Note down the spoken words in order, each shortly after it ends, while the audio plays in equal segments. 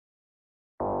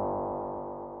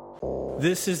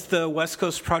This is the West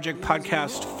Coast Project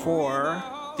podcast for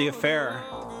The Affair.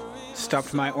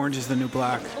 Stopped my Orange is the New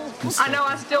Black. I know,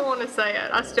 I still want to say it.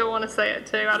 I still want to say it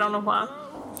too. I don't know why.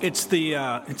 It's the,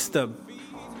 I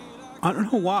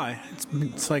don't know why.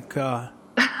 It's like,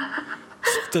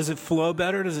 does it flow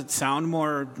better? Does it sound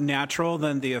more natural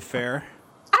than The Affair?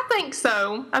 I think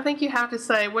so. I think you have to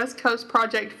say West Coast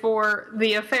Project for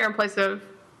The Affair in place of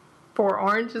for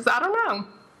Oranges. I don't know.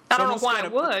 I don't know why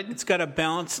it would. It's got a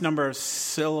balanced number of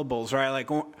syllables, right? Like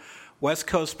West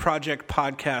Coast Project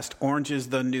podcast, Orange is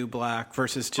the New Black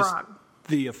versus just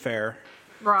The Affair.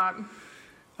 Right.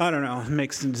 I don't know. It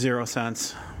makes zero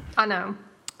sense. I know.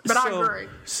 But I agree.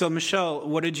 So, Michelle,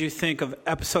 what did you think of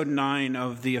episode 9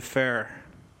 of The Affair?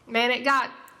 Man, it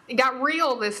got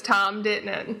real this time, didn't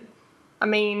it? I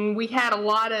mean, we had a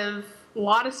lot of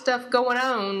stuff going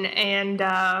on, and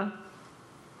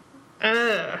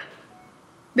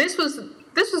this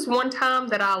was one time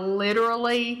that I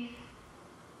literally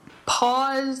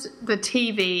paused the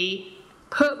TV,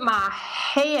 put my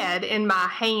head in my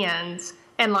hands,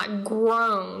 and like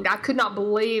groaned. I could not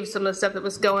believe some of the stuff that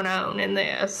was going on in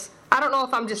this. I don't know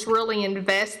if I'm just really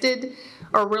invested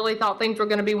or really thought things were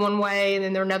going to be one way and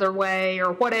then they're another way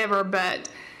or whatever, but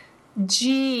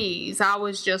geez, I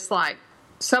was just like,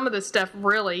 some of the stuff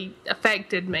really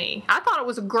affected me. I thought it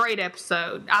was a great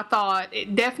episode. I thought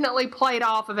it definitely played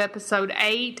off of episode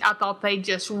 8. I thought they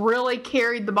just really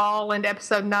carried the ball into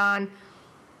episode 9.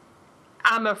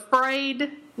 I'm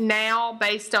afraid now,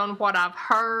 based on what I've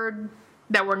heard,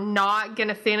 that we're not going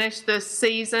to finish this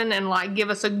season and like give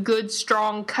us a good,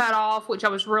 strong cutoff, which I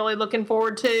was really looking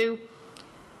forward to.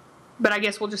 But I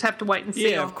guess we'll just have to wait and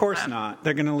see. Yeah, of course not.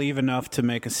 They're going to leave enough to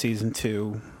make a season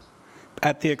 2.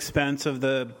 At the expense of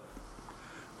the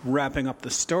wrapping up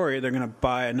the story, they're going to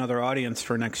buy another audience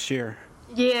for next year.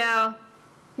 Yeah.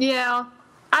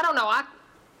 I don't know. I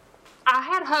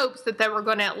had hopes that they were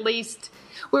going to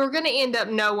we were going to end up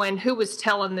knowing who was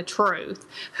telling the truth,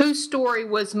 whose story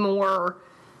was more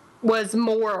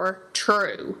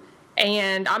true.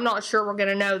 And I'm not sure we're going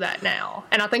to know that now.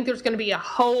 And I think there's going to be a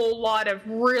whole lot of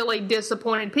really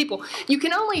disappointed people. You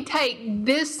can only take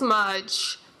this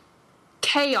much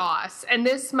chaos and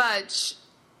this much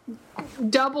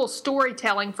double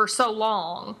storytelling for so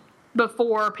long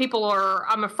before people are,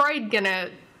 I'm afraid, going to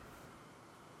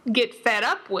get fed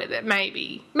up with it,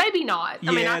 maybe not.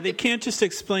 They can't just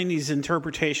explain these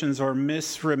interpretations or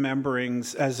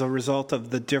misrememberings as a result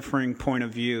of the differing point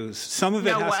of views. Some of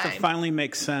it has to finally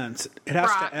make sense. It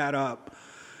has to add up.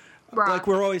 Right. Like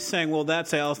we're always saying, well,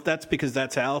 that's because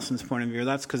that's Allison's point of view.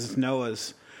 That's because it's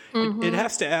Noah's. Mm-hmm. It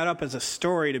has to add up as a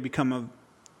story to become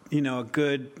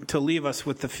to leave us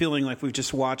with the feeling like we've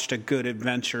just watched a good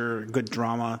adventure, good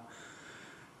drama.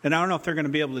 And I don't know if they're going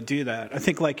to be able to do that. I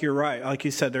think, like you're right, like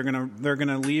you said, they're going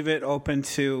to leave it open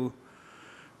to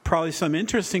probably some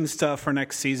interesting stuff for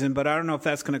next season. But I don't know if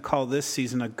that's going to call this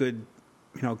season a good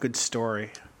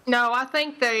story. No, I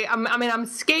think I'm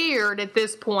scared at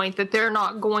this point that they're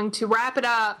not going to wrap it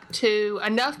up to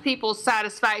enough people's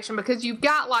satisfaction, because you've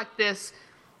got like this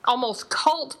almost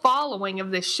cult following of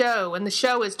this show, and the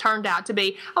show has turned out to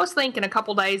be, I was thinking a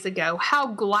couple days ago how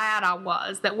glad I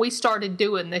was that we started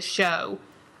doing this show.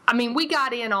 I mean, we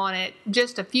got in on it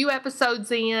just a few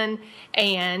episodes in,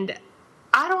 and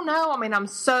I don't know, I'm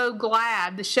so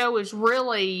glad. The show is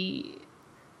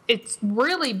it's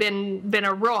really been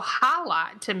a real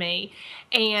highlight to me,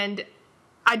 and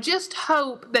I just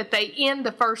hope that they end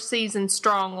the first season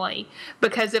strongly,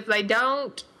 because if they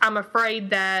don't, I'm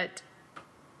afraid that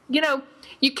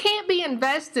you can't be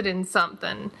invested in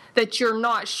something that you're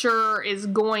not sure is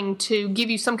going to give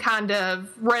you some kind of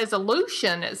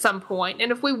resolution at some point.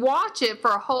 And if we watch it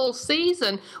for a whole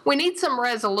season, we need some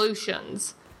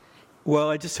resolutions. Well,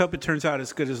 I just hope it turns out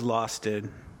as good as Lost did.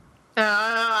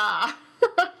 No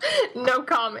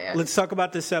comment. Let's talk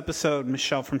about this episode,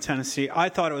 Michelle from Tennessee. I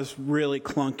thought it was really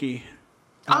clunky.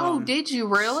 Did you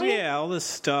really? Yeah, all this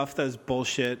stuff, that's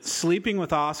bullshit. Sleeping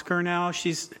with Oscar now,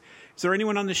 Is there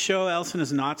anyone on the show Allison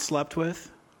has not slept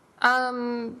with?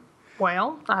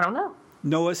 Well, I don't know.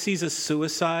 Noah sees a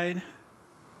suicide.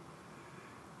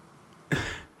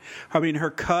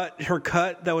 Her cut,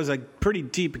 that was a pretty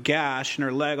deep gash in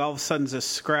her leg, all of a sudden is a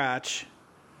scratch.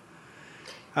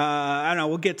 I don't know,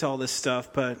 we'll get to all this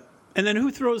stuff, and then who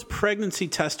throws pregnancy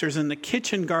testers in the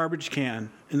kitchen garbage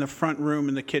can in the front room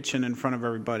in the kitchen in front of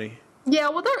everybody? Yeah,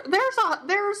 well,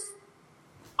 there's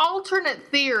alternate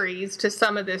theories to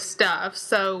some of this stuff,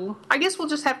 so I guess we'll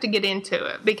just have to get into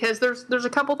it, because there's a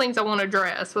couple things I want to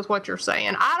address with what you're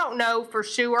saying. I don't know for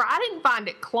sure. I didn't find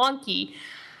it clunky.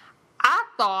 I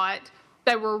thought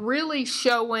they were really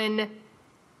showing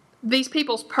these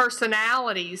people's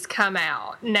personalities come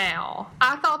out now.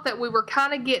 I thought that we were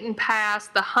kind of getting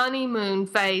past the honeymoon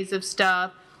phase of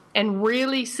stuff and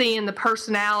really seeing the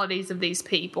personalities of these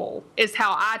people is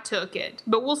how I took it.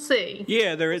 But we'll see.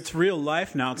 Yeah, it's real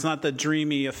life now. It's not the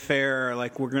dreamy affair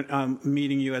like I'm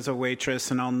meeting you as a waitress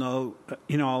and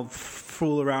I'll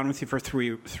fool around with you for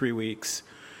three weeks.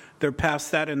 They're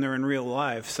past that and they're in real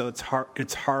life, so it's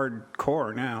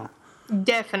hardcore now.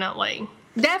 Definitely,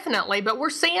 but we're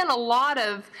seeing a lot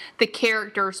of the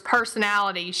characters'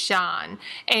 personalities shine.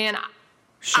 And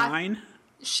shine,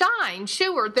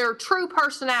 sure. Their true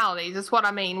personalities is what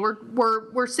I mean.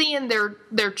 We're seeing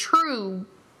their true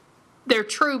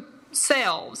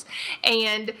selves,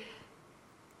 and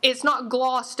it's not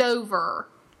glossed over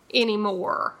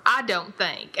anymore. I don't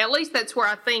think. At least that's where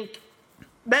I think.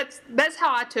 That's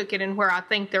how I took it, and where I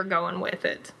think they're going with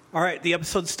it. All right, the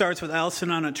episode starts with Allison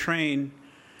on a train.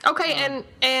 Okay,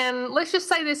 and let's just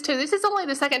say this, too. This is only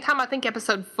the second time. I think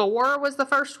episode 4 was the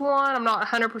first one. I'm not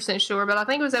 100% sure, but I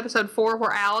think it was episode 4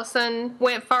 where Allison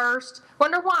went first.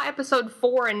 Wonder why episode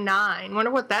 4 and 9.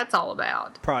 Wonder what that's all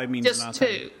about. Probably means just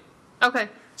nothing. 2. Okay.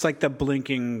 It's like the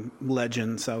blinking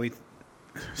legend, so it's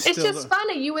just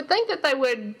funny. You would think that they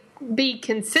would be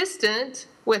consistent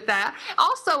with that.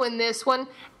 Also in this one,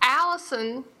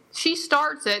 Allison, she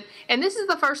starts it, and this is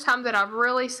the first time that I've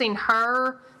really seen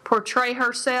her portray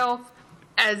herself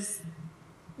as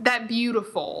that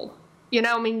beautiful. You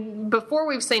know, I mean, before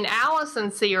we've seen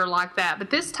Allison see her like that, but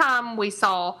this time we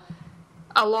saw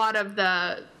a lot of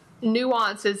the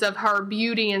nuances of her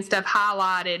beauty and stuff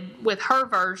highlighted with her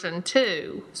version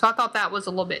too. So I thought that was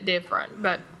a little bit different,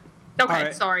 but okay,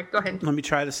 right. Sorry, go ahead. Let me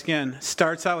try this again.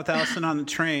 Starts out with Allison on the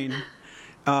train.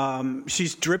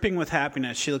 She's dripping with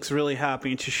happiness. She looks really happy,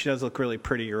 and she does look really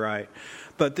pretty, you're right.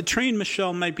 But the train,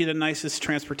 Michelle, might be the nicest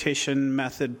transportation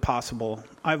method possible.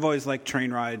 I've always liked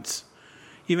train rides.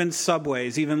 Even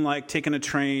subways, even like taking a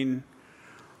train,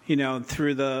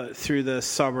 through the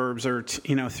suburbs or,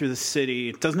 through the city.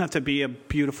 It doesn't have to be a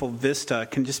beautiful vista.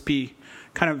 It can just be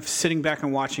kind of sitting back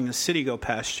and watching the city go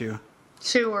past you.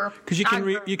 Sure. Because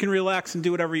you can relax and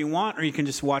do whatever you want, or you can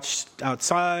just watch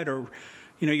outside, or,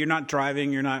 you're not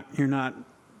driving, you're not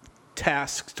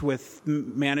tasked with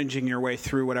managing your way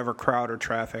through whatever crowd or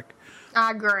traffic.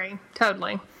 I agree.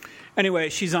 Totally. Anyway,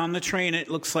 she's on the train. It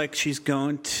looks like she's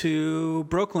going to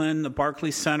Brooklyn. The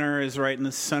Barclays Center is right in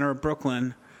the center of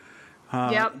Brooklyn.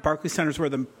 Yep. Barclays Center is where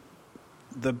the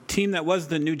team that was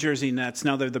the New Jersey Nets,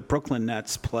 now they're the Brooklyn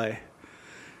Nets, play.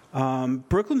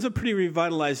 Brooklyn's a pretty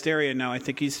revitalized area now. I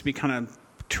think it used to be kind of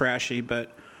trashy,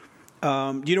 but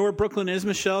do you know where Brooklyn is,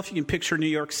 Michelle? If you can picture New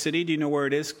York City, do you know where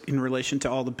it is in relation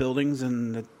to all the buildings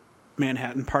in the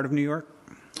Manhattan part of New York?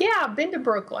 Yeah, I've been to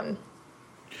Brooklyn.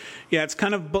 Yeah, it's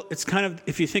kind of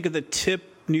if you think of the tip,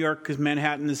 New York, because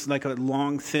Manhattan is like a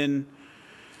long, thin,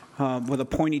 with a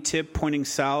pointy tip pointing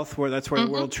south, that's where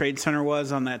the World Trade Center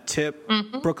was on that tip.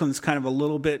 Mm-hmm. Brooklyn's kind of a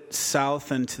little bit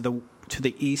south and to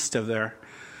the east of there.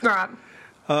 Right.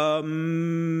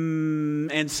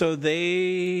 And so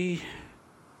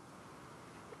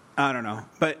I don't know,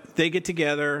 but they get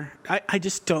together. I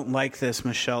just don't like this,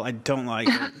 Michelle. I don't like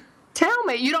it. Tell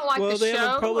me, you don't like the they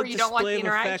have a show, or you don't like the display of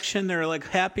interaction? affection. They're like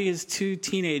happy as two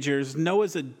teenagers.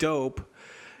 Noah's a dope.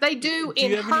 They do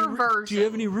in her version. Do you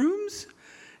have any rooms?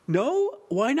 No?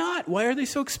 Why not? Why are they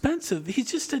so expensive?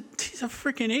 He's a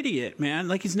freaking idiot, man.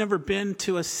 Like he's never been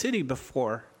to a city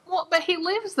before. Well, but he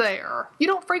lives there. You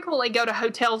don't frequently go to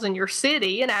hotels in your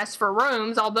city and ask for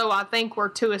rooms, although I think we're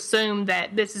to assume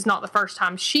that this is not the first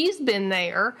time she's been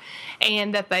there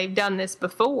and that they've done this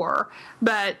before.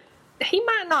 But he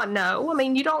might not know. I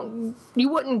mean, you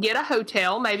wouldn't get a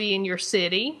hotel maybe in your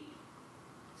city.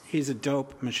 He's a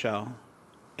dope, Michelle.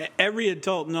 Every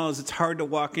adult knows it's hard to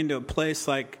walk into a place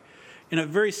like in a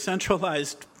very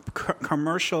centralized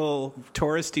commercial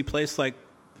touristy place like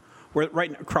we're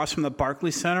right across from the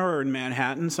Barclays Center or in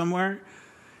Manhattan somewhere.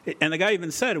 And the guy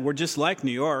even said, we're just like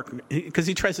New York. Because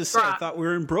he tries to say, right. I thought we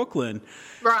were in Brooklyn.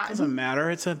 Right. It doesn't matter.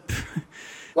 It's a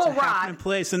happening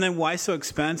place. And then why so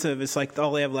expensive? It's like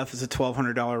all they have left is a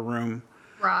 $1,200 room.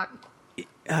 Right.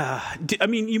 I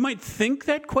mean, you might think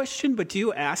that question, but do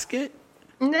you ask it?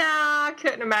 Nah, I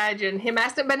couldn't imagine him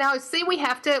asking. But now, see, we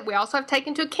also have to take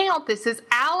into account this is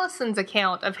Allison's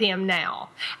account of him now.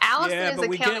 Allison is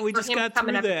accounting we for just him got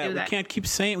coming through up that. to do that.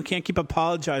 We can't keep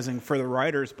apologizing for the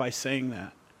writers by saying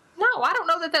that. No, I don't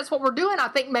know that that's what we're doing. I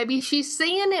think maybe she's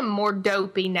seeing him more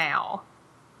dopey now.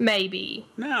 Maybe.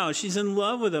 No, she's in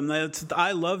love with him. That's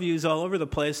I love yous all over the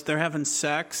place. They're having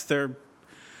sex. They're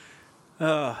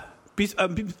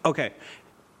okay.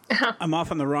 I'm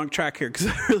off on the wrong track here because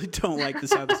I really don't like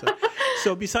this episode.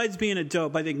 So besides being a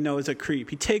dope, I think Noah's a creep.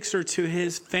 He takes her to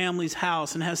his family's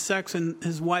house and has sex in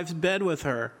his wife's bed with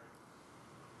her.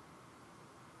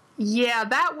 Yeah,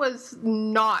 that was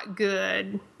not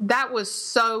good. That was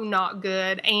so not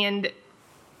good. And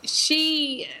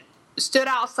she stood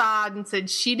outside and said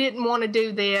she didn't want to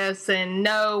do this, and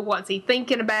no, what's he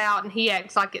thinking about? And he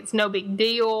acts like it's no big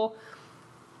deal.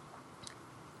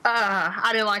 I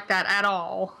didn't like that at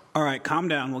all. All right, calm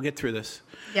down. We'll get through this.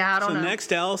 Yeah, I don't know. So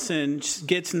next, Allison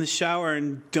gets in the shower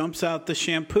and dumps out the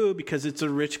shampoo because it's a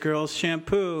rich girl's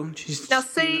shampoo.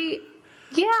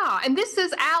 Yeah, and this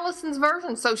is Allison's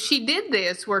version. So she did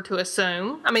this, we're to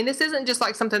assume. I mean, this isn't just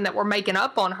like something that we're making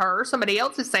up on her. Somebody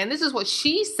else is saying this is what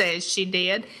she says she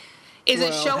did. It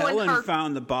showing Helen her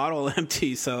found the bottle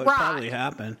empty, so it probably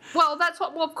happened. Well,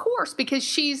 of course, because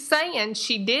she's saying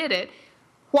she did it.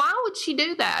 Why would she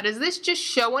do that? Is this just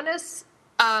showing us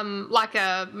like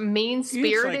a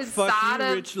mean-spirited it's like, side fuck you,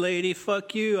 of rich lady,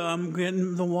 fuck you, I'm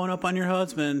getting the one up on your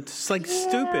husband. It's like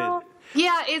stupid.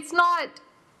 Yeah, it's not.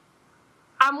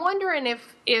 I'm wondering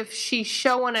if she's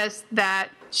showing us that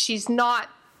she's not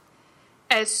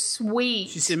as sweet.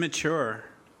 She's immature.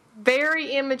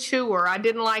 Very immature. I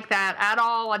didn't like that at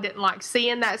all. I didn't like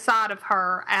seeing that side of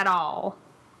her at all.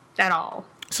 At all.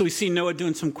 So we see Noah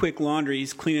doing some quick laundry.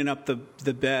 He's cleaning up the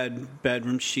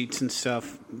bedroom sheets and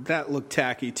stuff. That looked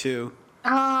tacky too. Oh,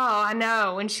 I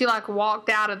know. And she walked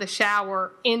out of the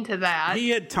shower into that. He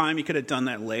had time. He could have done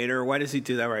that later. Why does he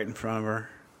do that right in front of her?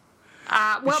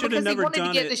 Because he wanted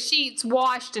to get the sheets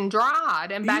washed and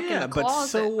dried and back in the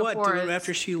closet. Yeah, but so what? Do it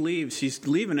after she leaves. She's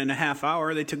leaving in a half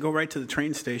hour. They go right to the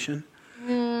train station.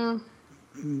 And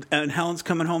Helen's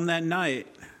coming home that night.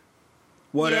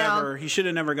 Whatever. Yeah. He should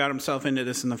have never got himself into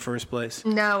this in the first place.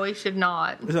 No, he should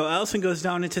not. So Allison goes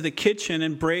down into the kitchen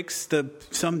and breaks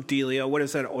some dealio. What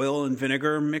is that, oil and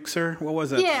vinegar mixer? What was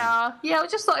that? Yeah. Yeah, it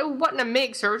was just it wasn't a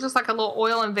mixer. It was just like a little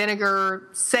oil and vinegar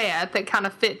set that kind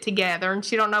of fit together, and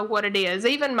she don't know what it is.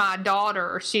 Even my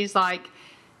daughter, she's like,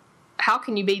 how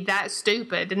can you be that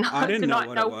stupid and I didn't know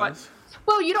what it was.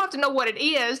 Well, you don't have to know what it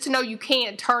is to know you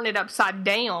can't turn it upside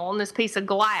down, this piece of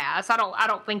glass. I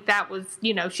don't think that was,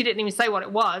 she didn't even say what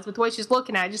it was, but the way she's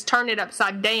looking at it, just turn it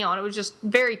upside down. It was just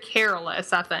very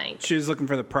careless, I think. She was looking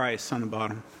for the price on the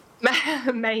bottom.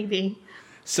 Maybe.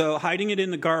 So hiding it in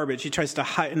the garbage, she tries to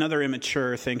hide another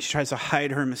immature thing. She tries to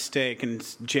hide her mistake and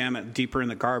jam it deeper in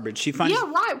the garbage. She finds. Yeah,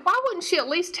 right. Why wouldn't she at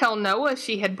least tell Noah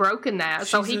she had broken that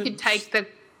so he could take the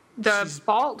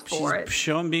fault for it?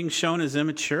 Being shown as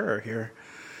immature here.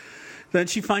 Then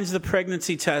she finds the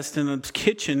pregnancy test in the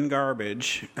kitchen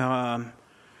garbage. Now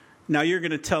you're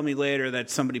going to tell me later that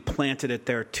somebody planted it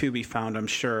there to be found, I'm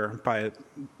sure, by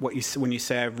when you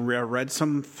say I've read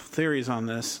some theories on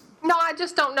this. No, I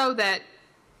just don't know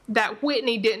that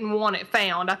Whitney didn't want it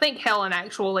found. I think Helen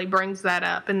actually brings that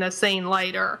up in the scene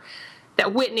later,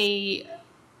 that Whitney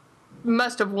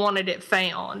must have wanted it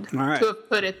found to have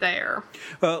put it there.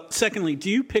 Well, secondly,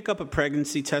 do you pick up a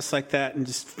pregnancy test like that and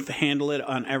just handle it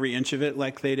on every inch of it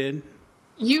like they did?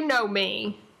 You know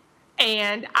me,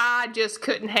 and I just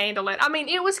couldn't handle it. I mean,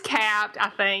 it was capped, I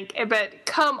think, but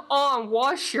come on,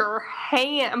 wash your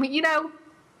hand. I mean,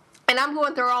 and I'm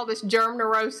going through all this germ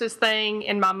neurosis thing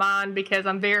in my mind because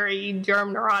I'm very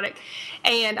germ neurotic,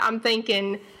 and I'm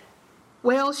thinking,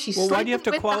 well, she's sleeping with the husband. Well, why do you have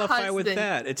to qualify with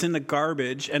that? It's in the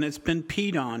garbage, and it's been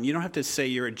peed on. You don't have to say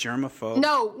you're a germaphobe.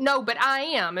 No, but I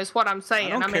am, is what I'm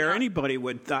saying. I don't care. Anybody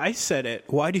would. I said it.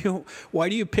 Why do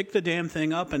you pick the damn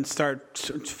thing up and start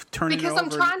turning it over? Because I'm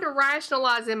trying to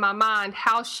rationalize in my mind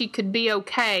how she could be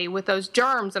okay with those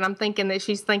germs, and I'm thinking that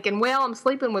she's thinking, well, I'm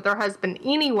sleeping with her husband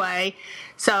anyway,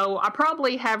 so I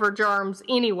probably have her germs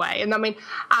anyway. And I mean,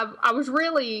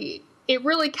 it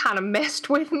really kind of messed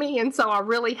with me, and so I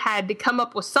really had to come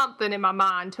up with something in my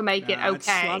mind to make it okay. It's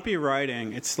sloppy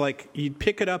writing. It's like you'd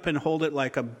pick it up and hold it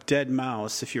like a dead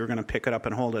mouse if you were going to pick it up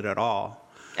and hold it at all.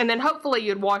 And then hopefully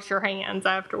you'd wash your hands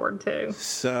afterward, too.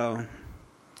 So.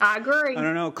 I agree. I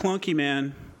don't know. Clunky,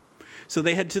 man. So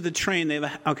they head to the train.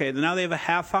 Now they have a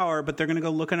half hour, but they're going to go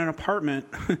look at an apartment.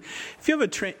 If you have a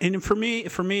train, and for me,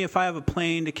 if I have a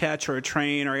plane to catch or a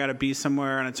train or I got to be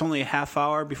somewhere and it's only a half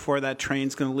hour before that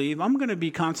train's going to leave, I'm going to be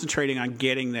concentrating on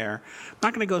getting there. I'm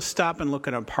not going to go stop and look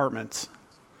at apartments.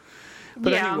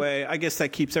 But anyway, I guess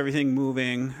that keeps everything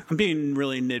moving. I'm being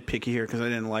really nitpicky here because I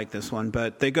didn't like this one,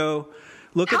 but they go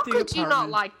look at the apartment. How could you not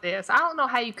like this? I don't know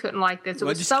how you couldn't like this. It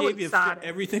was so exciting. I just gave you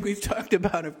everything we've talked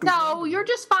about. No, you're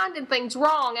just finding things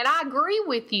wrong, and I agree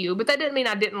with you, but that didn't mean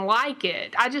I didn't like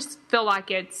it. I just feel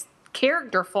like it's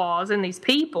character flaws in these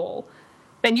people,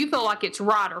 and you feel like it's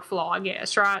writer flaw, I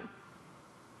guess, right?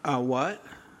 What?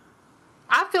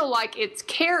 I feel like it's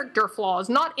character flaws,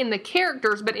 not in the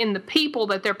characters, but in the people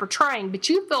that they're portraying. But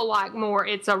you feel like more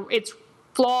it's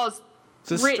flaws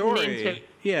It's a written story. into.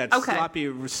 Yeah, it's Okay.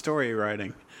 sloppy story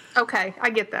writing. Okay, I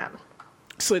get that.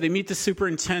 So they meet the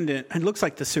superintendent. It looks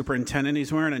like the superintendent.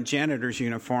 He's wearing a janitor's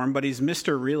uniform, but he's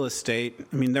Mr. Real Estate.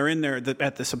 I mean, they're in there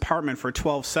at this apartment for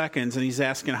 12 seconds, and he's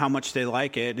asking how much they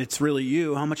like it. It's really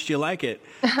you. How much do you like it?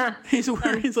 He's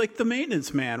like the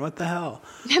maintenance man. What the hell?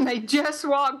 And they just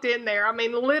walked in there. I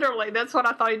mean, literally, that's what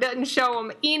I thought. He doesn't show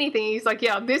them anything. He's like,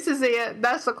 yeah, this is it.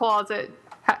 That's the closet.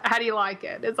 How do you like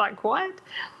it? It's like, what?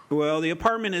 Well, the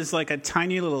apartment is like a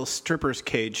tiny little stripper's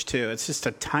cage, too. It's just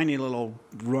a tiny little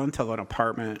runt of an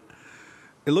apartment.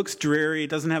 It looks dreary. It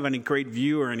doesn't have any great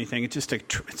view or anything. It's just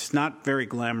it's not very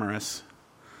glamorous.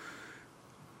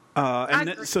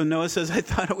 So Noah says, I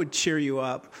thought it would cheer you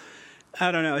up.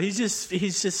 I don't know. He's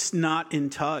just not in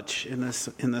touch in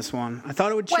this one. I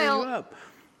thought it would cheer you up.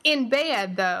 In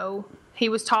bed, though, he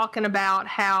was talking about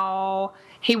how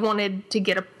he wanted to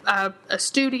get a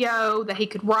studio that he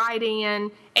could write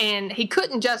in, and he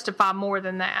couldn't justify more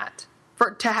than that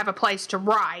to have a place to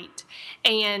write.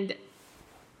 And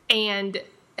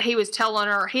he was telling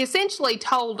her, he essentially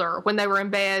told her when they were in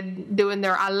bed doing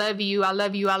their I love you, I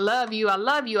love you, I love you, I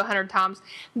love you 100 times,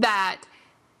 that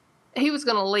he was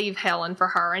going to leave Helen for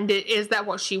her. And is that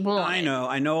what she wanted?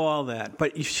 I know all that.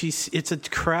 But it's a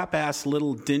crap-ass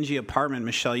little dingy apartment,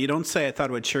 Michelle. You don't say, I thought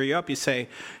it would cheer you up. You say,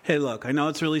 hey, look, I know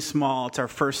it's really small. It's our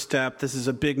first step. This is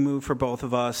a big move for both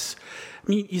of us. I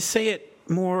mean, you say it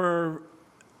more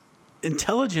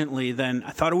intelligently than,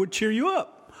 I thought it would cheer you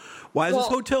up. Why is this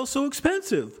hotel so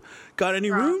expensive? Got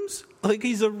any rooms? Like,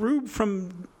 he's a rube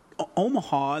from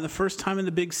Omaha, and the first time in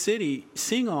the big city,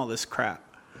 seeing all this crap.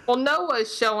 Well,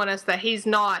 Noah's showing us that he's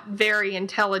not very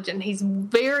intelligent. He's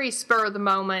very spur of the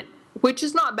moment, which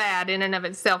is not bad in and of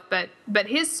itself, but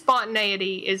his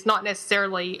spontaneity is not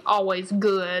necessarily always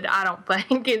good, I don't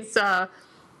think. It's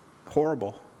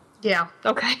horrible. Yeah,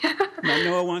 okay. Now,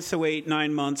 Noah wants to wait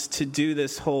 9 months to do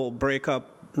this whole breakup,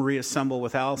 reassemble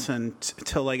with Allison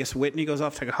till, I guess, Whitney goes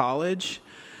off to college.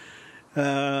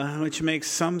 Which makes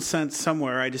some sense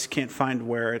somewhere. I just can't find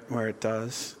where it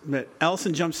does. But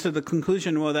Allison jumps to the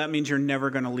conclusion, well, that means you're never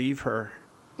going to leave her.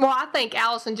 Well, I think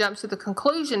Allison jumps to the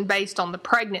conclusion based on the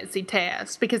pregnancy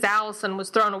test, because Allison was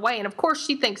thrown away, and of course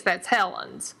she thinks that's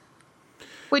Helen's,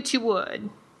 which you would.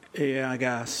 Yeah, I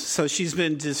guess. So she's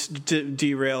been just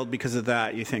derailed because of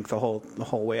that, you think, the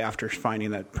whole way after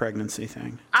finding that pregnancy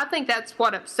thing? I think that's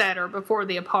what upset her before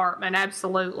the apartment,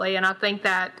 absolutely. And I think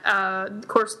that, of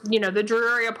course, the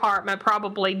dreary apartment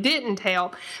probably didn't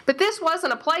help. But this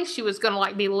wasn't a place she was going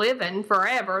to, be living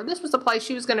forever. This was a place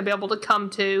she was going to be able to come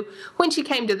to when she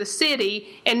came to the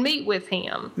city and meet with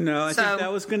him. No, I think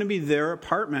that was going to be their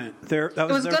apartment. It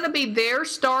was going to be their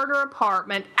starter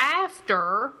apartment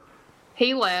after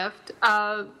he left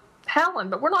Helen,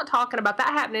 but we're not talking about that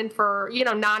happening for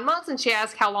 9 months. And she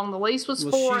asked how long the lease was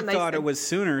for. She thought it was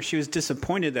sooner. She was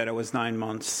disappointed that it was 9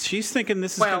 months. She's thinking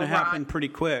this is going to happen pretty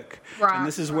quick, and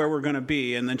this is where we're going to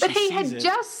be. And then but he had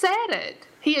just said it.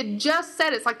 He had just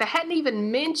said it. It's like they hadn't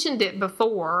even mentioned it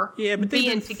before. Yeah, but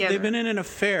being together. They've been in an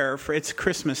affair it's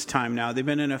Christmas time now. They've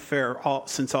been in an affair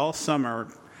since all summer.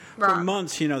 For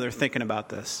months, they're thinking about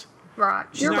this. Right.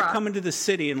 She's not coming to the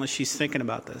city unless she's thinking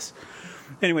about this.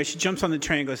 Anyway, she jumps on the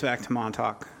train and goes back to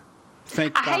Montauk.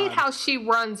 Thank God. I hate how she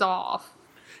runs off.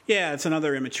 Yeah, it's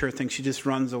another immature thing. She just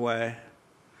runs away.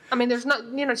 I mean, there's no,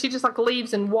 she just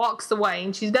leaves and walks away,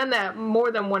 and she's done that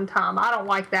more than one time. I don't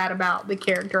like that about the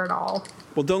character at all.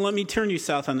 Well, don't let me turn you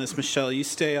south on this, Michelle. You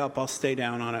stay up, I'll stay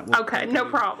down on it. Okay, no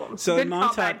problem. So in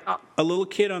Montauk, a little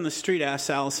kid on the street asks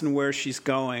Allison where she's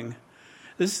going.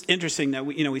 This is interesting that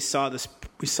we saw this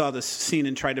scene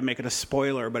and tried to make it a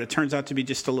spoiler, but it turns out to be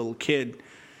just a little kid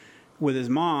with his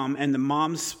mom, and the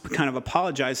mom's kind of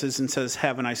apologizes and says,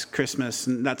 "Have a nice Christmas,"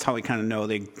 and that's how we kind of know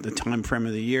the time frame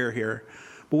of the year here.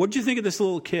 But what did you think of this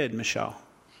little kid, Michelle?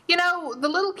 The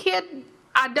little kid,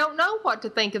 I don't know what to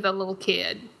think of the little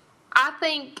kid. I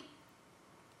don't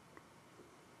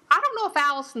know if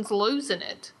Allison's losing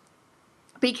it,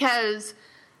 because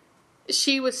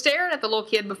she was staring at the little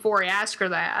kid before he asked her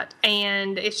that,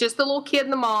 and it's just the little kid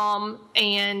and the mom,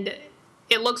 and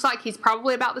it looks like he's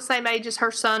probably about the same age as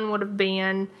her son would have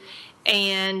been,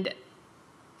 and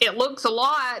it looks a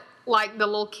lot like the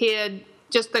little kid,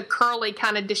 just the curly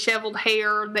kind of disheveled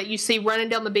hair that you see running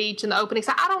down the beach in the opening.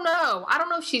 So I don't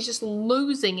know if she's just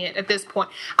losing it at this point.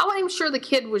 I wasn't even sure the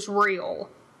kid was real.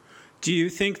 Do you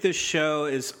think this show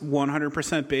is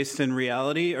 100% based in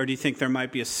reality, or do you think there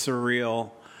might be a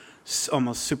surreal,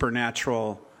 almost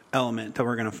supernatural element that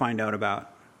we're going to find out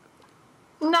about?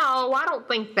 No, I don't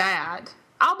think that.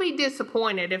 I'll be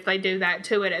disappointed if they do that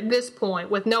to it at this point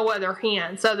with no other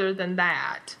hints other than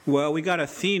that. Well, we got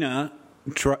Athena,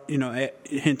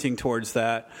 hinting towards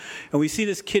that, and we see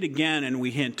this kid again, and we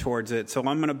hint towards it. So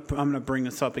I'm gonna bring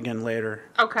this up again later.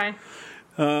 Okay.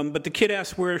 But the kid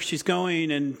asks where she's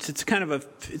going, and it's kind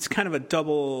of a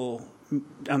double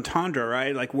entendre,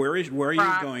 right? Like where are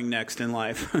you going next in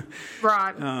life?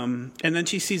 Right. And then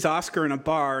she sees Oscar in a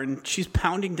bar, and she's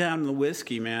pounding down the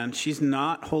whiskey, man. She's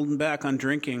not holding back on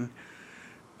drinking.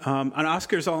 And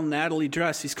Oscar's all Natalie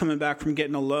dressed. He's coming back from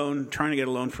trying to get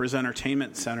a loan for his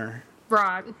entertainment center.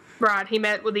 Right. He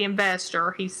met with the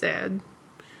investor, he said.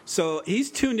 So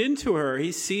he's tuned into her.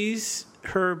 He sees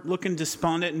her looking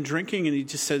despondent and drinking, and he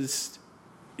just says,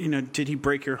 did he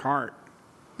break your heart?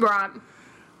 Right.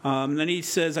 Then he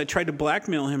says, I tried to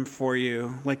blackmail him for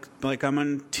you. Like I'm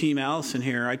on Team Allison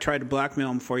here. I tried to blackmail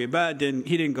him for you, but he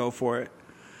didn't go for it.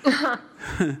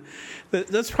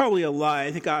 That's probably a lie.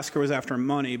 I think Oscar was after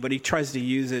money, but he tries to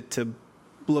use it to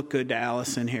look good to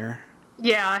Allison here.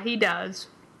 Yeah, he does.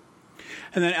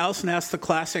 And then Allison asks the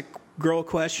classic girl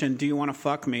question, do you want to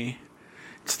fuck me?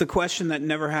 It's the question that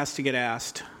never has to get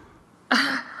asked.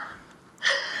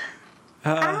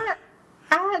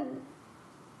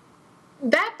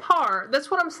 That part,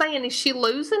 that's what I'm saying. Is she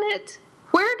losing it?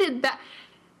 Where did that...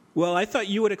 Well, I thought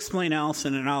you would explain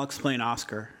Allison, and I'll explain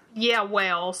Oscar. Yeah,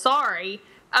 well, sorry.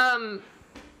 I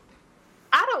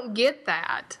don't get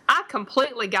that. I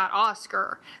completely got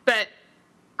Oscar, but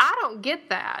I don't get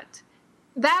that.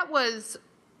 That was...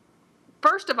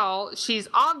 First of all, she's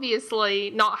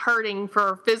obviously not hurting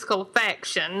for physical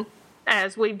affection,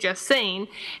 as we've just seen,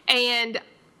 and...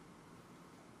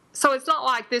 So it's not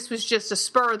like this was just a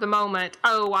spur of the moment,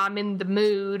 oh, I'm in the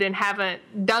mood and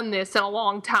haven't done this in a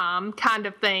long time kind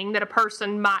of thing that a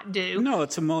person might do. No,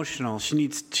 it's emotional. She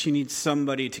needs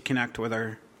somebody to connect with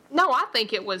her. No, I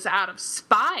think it was out of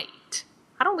spite.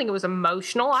 I don't think it was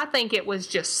emotional. I think it was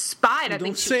just spite.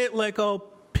 Don't say it like all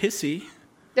pissy.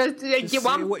 Just say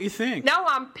what you think. No,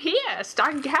 I'm pissed.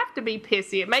 I have to be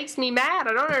pissy. It makes me mad.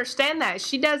 I don't understand that.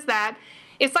 She does that.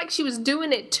 It's like she was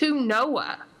doing it to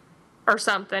Noah. Or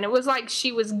something. It was like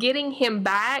she was getting him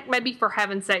back, maybe for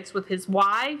having sex with his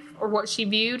wife, or what she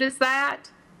viewed as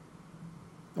that.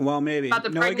 Well, maybe.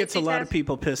 Noah gets a lot of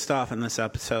people pissed off in this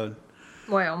episode.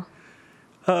 Well.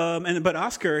 But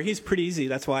Oscar, he's pretty easy.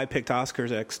 That's why I picked Oscar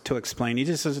to explain. He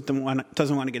just doesn't want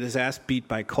to get his ass beat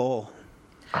by Cole.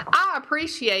 I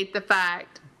appreciate the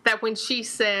fact that when she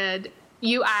said,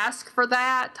 you asked for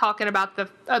that, talking about the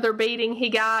other beating he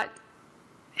got,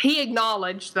 he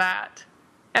acknowledged that.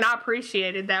 And I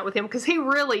appreciated that with him because he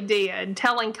really did.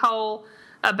 Telling Cole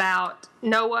about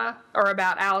Noah or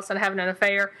about Allison having an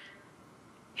affair,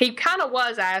 he kind of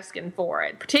was asking for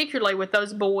it, particularly with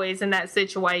those boys in that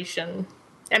situation.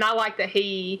 And I like that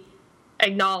he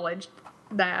acknowledged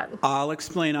that. I'll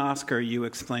explain Oscar, you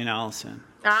explain Allison.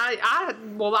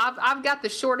 I've got the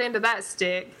short end of that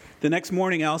stick. The next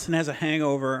morning, Allison has a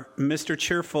hangover. Mr.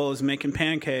 Cheerful is making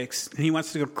pancakes, and he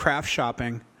wants to go craft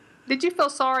shopping. Did you feel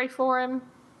sorry for him?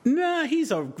 Nah,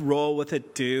 he's a roll with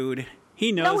it, dude.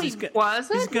 He knows he's going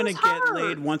to get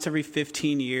laid once every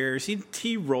 15 years.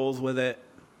 He rolls with it.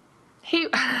 He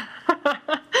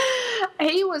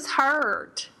was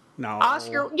hurt. No.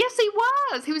 Oscar, yes, he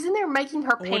was. He was in there making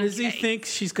her pancakes. What does he think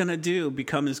she's going to do?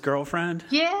 Become his girlfriend?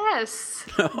 Yes.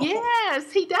 No.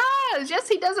 Yes, he does. Yes,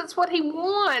 he does. It's what he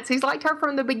wants. He's liked her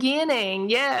from the beginning.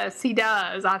 Yes, he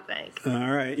does, I think.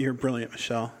 All right. You're brilliant,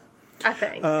 Michelle. I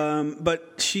think.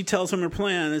 But she tells him her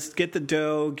plan is get the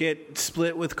dough, get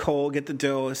split with Cole, get the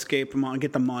dough, get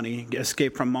the money,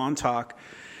 escape from Montauk.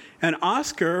 And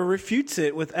Oscar refutes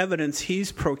it with evidence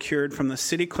he's procured from the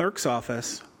city clerk's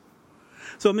office.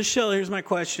 So, Michelle, here's my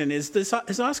question. Is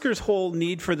Oscar's whole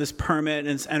need for this permit and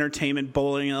his entertainment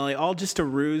bowling alley all just a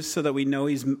ruse so that we know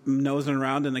he's nosing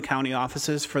around in the county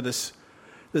offices for this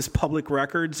public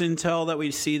records intel that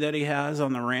we see that he has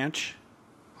on the ranch?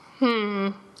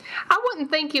 I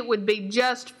wouldn't think it would be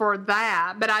just for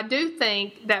that, but I do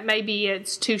think that maybe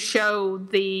it's to show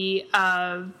the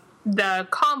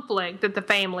conflict that the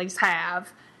families have.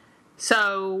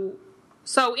 So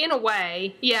in a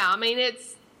way, yeah, I mean,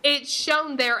 it's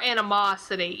shown their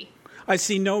animosity. I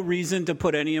see no reason to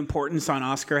put any importance on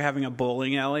Oscar having a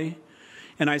bowling alley,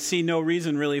 and I see no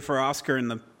reason really for Oscar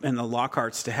and the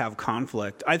Lockharts to have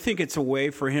conflict. I think it's a way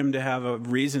for him to have a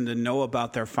reason to know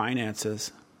about their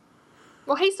finances.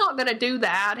 Well, he's not going to do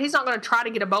that. He's not going to try to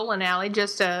get a bowling alley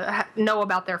just to know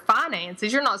about their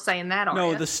finances. You're not saying that, are you?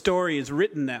 No, the story is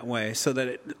written that way so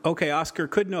that, Oscar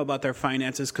could know about their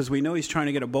finances because we know he's trying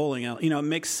to get a bowling alley. It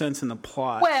makes sense in the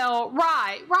plot. Well,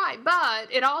 right. But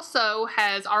it also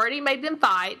has already made them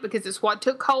fight because it's what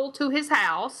took Cole to his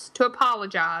house to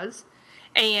apologize.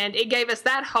 And it gave us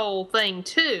that whole thing,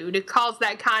 too, to cause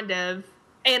that kind of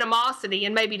animosity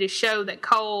and maybe to show that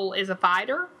Cole is a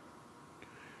fighter.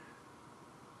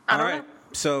 All right.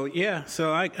 So, yeah.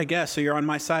 So, I guess. So, you're on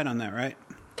my side on that, right?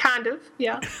 Kind of,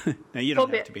 yeah. No, you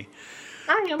don't have to be.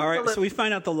 I am. All right. So, we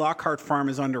find out the Lockhart farm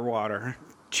is underwater.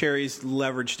 Cherry's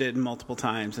leveraged it multiple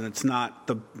times, and it's not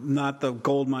the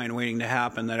gold mine waiting to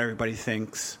happen that everybody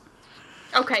thinks.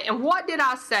 Okay. And what did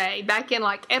I say back in,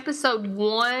 episode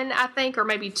 1, I think, or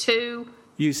maybe 2?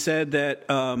 You said that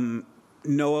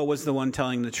Noah was the one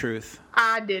telling the truth.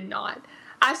 I did not.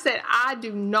 I said, I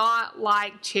do not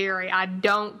like Cherry. I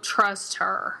don't trust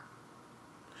her.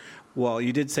 Well,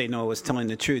 you did say Noah was telling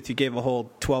the truth. You gave a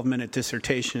whole 12-minute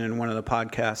dissertation in one of the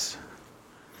podcasts.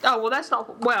 Oh, well, that's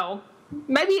not... Well,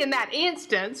 maybe in that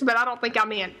instance, but I don't think I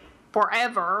meant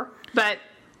forever. But...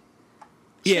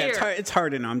 Yeah, it's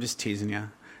hard to know. I'm just teasing you.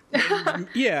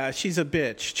 Yeah, she's a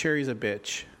bitch. Cherry's a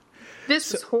bitch.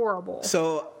 This is horrible.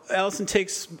 So... Allison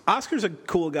Oscar's a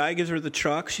cool guy, gives her the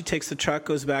truck. She takes the truck,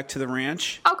 goes back to the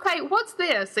ranch. Okay, what's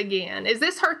this again? Is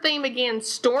this her theme again,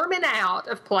 storming out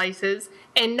of places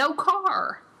and no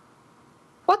car?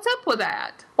 What's up with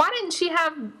that? Why didn't she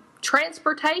have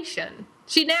transportation?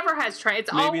 She never has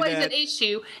It's always an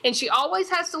issue, and she always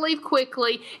has to leave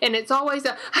quickly, and it's always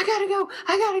I gotta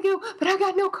go, but I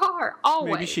got no car.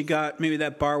 Always. Maybe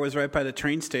that bar was right by the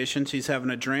train station. She's having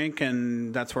a drink,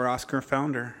 and that's where Oscar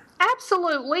found her.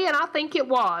 Absolutely, and I think it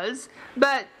was.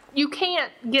 But you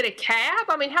can't get a cab?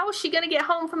 I mean, how is she going to get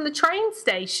home from the train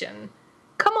station?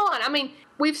 Come on. I mean,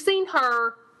 we've seen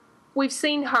her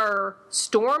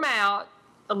storm out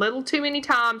a little too many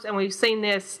times, and we've seen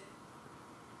this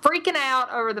freaking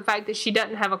out over the fact that she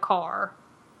doesn't have a car.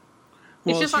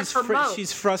 It's just like her boat.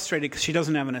 She's frustrated because she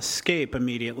doesn't have an escape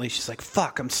immediately. She's like,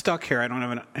 "Fuck, I'm stuck here. I don't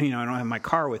have my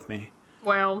car with me."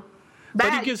 Well,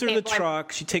 but he gives her the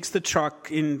truck. She takes the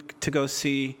truck in to go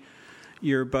see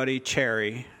your buddy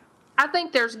Cherry. I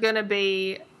think there's going to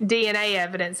be DNA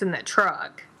evidence in that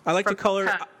truck. I like to call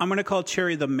her. I'm going to call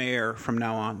Cherry the mayor from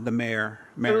now on. The mayor.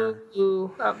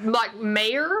 Ooh. Like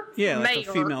mayor? Yeah, like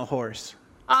a female horse.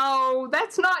 Oh,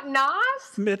 that's not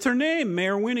nice. That's her name,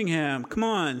 Mayor Winningham. Come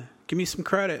on, give me some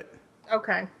credit.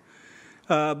 Okay.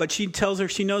 But she tells her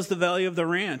she knows the value of the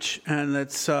ranch, and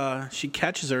that's she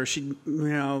catches her.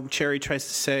 Cherry tries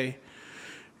to say,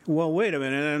 "Well, wait a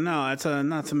minute, no,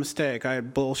 that's a mistake. I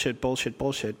bullshit."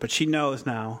 But she knows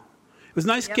now. It was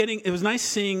nice It was nice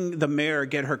seeing the mayor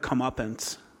get her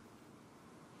comeuppance.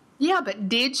 Yeah, but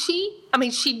did she? I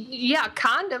mean,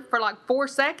 kind of for like 4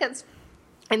 seconds,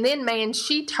 and then man,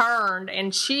 she turned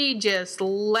and she just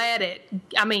let it.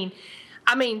 I mean,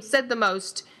 said the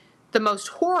most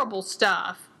horrible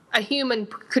stuff a human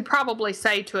could probably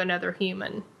say to another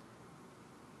human.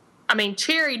 I mean,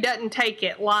 Cherry doesn't take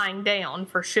it lying down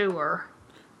for sure.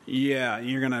 Yeah,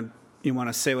 you want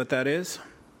to say what that is?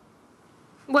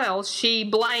 Well, she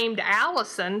blamed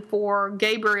Allison for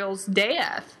Gabriel's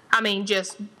death. I mean,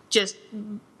 just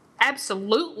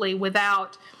absolutely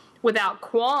without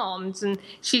qualms. And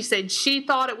she said she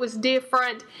thought it was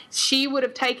different. She would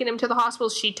have taken him to the hospital.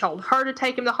 She told her to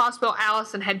take him to the hospital.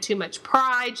 Allison had too much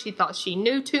pride. She thought she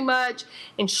knew too much,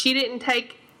 and she didn't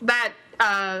take that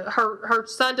her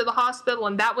son to the hospital.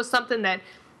 And that was something that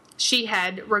she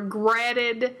had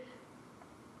regretted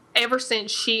ever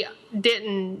since she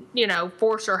didn't,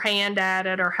 force her hand at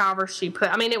it or however she put.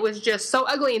 I mean, it was just so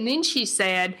ugly. And then she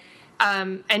said,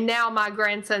 and now my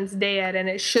grandson's dead, and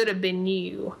it should have been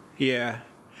you. Yeah.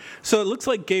 So it looks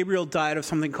like Gabriel died of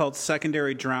something called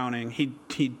secondary drowning. He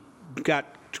got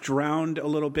drowned a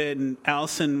little bit, and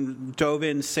Allison dove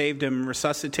in, saved him,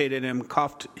 resuscitated him.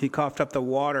 He coughed up the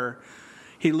water.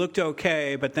 He looked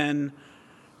okay, but then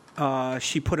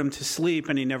she put him to sleep,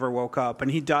 and he never woke up.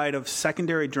 And he died of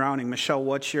secondary drowning. Michelle,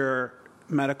 what's your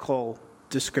medical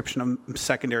description of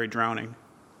secondary drowning?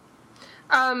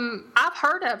 I've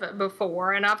heard of it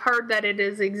before, and I've heard that it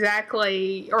is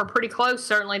exactly, or pretty close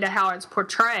certainly, to how it's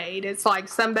portrayed. It's like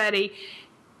somebody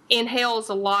inhales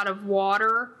a lot of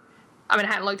water. I mean, I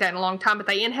hadn't looked at it in a long time, but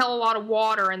they inhale a lot of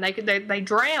water, and they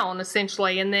drown,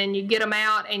 essentially, and then you get them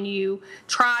out, and you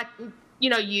try,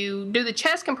 you do the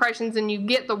chest compressions, and you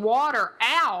get the water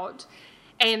out,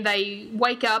 and they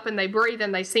wake up, and they breathe,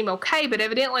 and they seem okay, but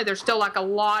evidently there's still like a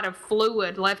lot of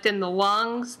fluid left in the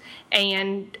lungs,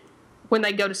 and when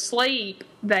they go to sleep,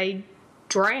 they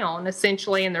drown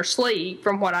essentially in their sleep,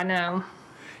 from what I know.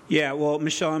 Yeah, well,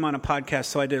 Michelle, I'm on a podcast,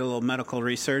 so I did a little medical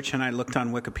research, and I looked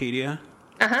on Wikipedia.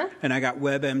 Uh-huh. And I got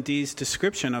WebMD's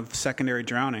description of secondary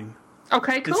drowning.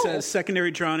 Okay, cool. It says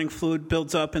secondary drowning, fluid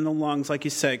builds up in the lungs, like you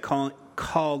say,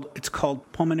 it's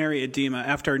called pulmonary edema.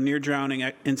 After a near drowning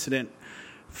incident,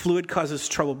 fluid causes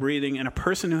trouble breathing, and a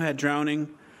person who had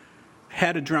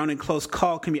a drowning close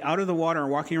call can be out of the water and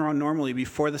walking around normally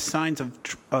before the signs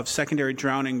of secondary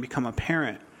drowning become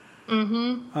apparent.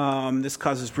 Mm-hmm. This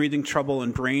causes breathing trouble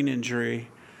and brain injury,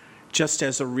 just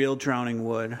as a real drowning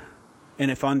would,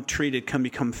 and if untreated, can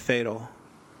become fatal.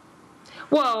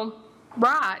 Well,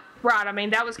 right. I mean,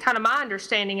 that was kind of my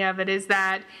understanding of it, is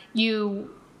that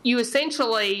you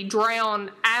essentially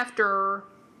drown after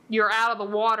you're out of the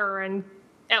water and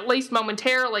at least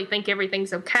momentarily think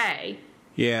everything's okay.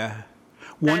 Yeah.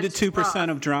 1 to 2%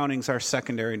 of drownings are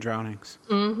secondary drownings.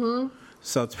 Mm-hmm.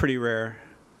 So it's pretty rare.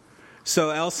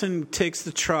 So Allison takes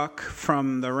the truck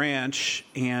from the ranch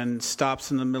and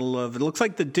stops in the middle of, it looks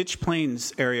like the Ditch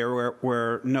Plains area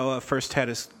where Noah first had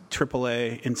his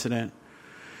AAA incident.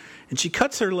 And she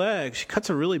cuts her leg. She cuts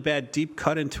a really bad deep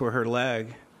cut into her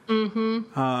leg.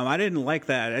 Mm-hmm. I didn't like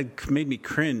that. It made me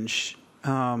cringe.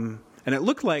 And it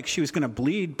looked like she was going to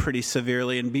bleed pretty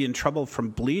severely and be in trouble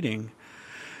from bleeding.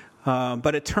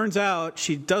 But it turns out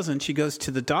she doesn't. She goes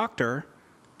to the doctor,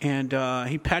 and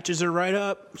he patches her right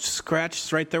up,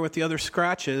 scratches right there with the other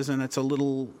scratches, and it's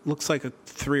looks like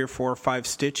 3 or 4 or 5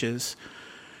 stitches.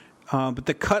 But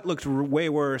the cut looked way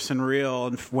worse and real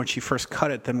when she first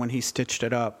cut it than when he stitched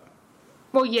it up.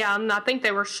 Well, yeah, and I think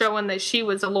they were showing that she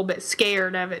was a little bit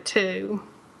scared of it, too.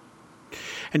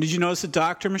 And did you notice the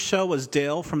doctor, Michelle, was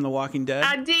Dale from The Walking Dead?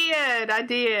 I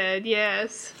did,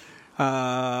 yes.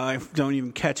 I don't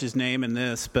even catch his name in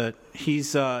this, but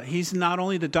he's not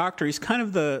only the doctor, he's kind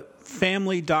of the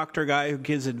family doctor guy who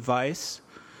gives advice.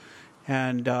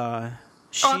 And I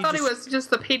thought he was just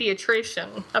the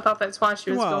pediatrician. I thought that's why she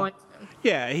was going to.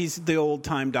 Yeah, he's the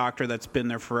old-time doctor that's been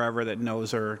there forever that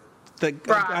knows her. The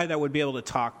guy that would be able to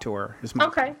talk to her.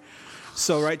 Okay.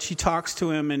 So, right, she talks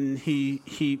to him, and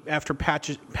he after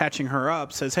patching her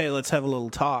up, says, hey, let's have a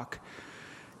little talk.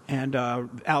 And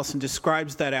Allison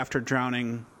describes that after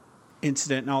drowning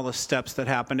incident and all the steps that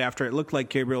happened after. It looked like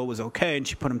Gabriel was okay, and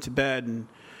she put him to bed, and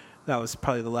that was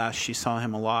probably the last she saw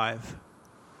him alive.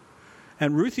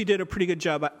 And Ruthie did a pretty good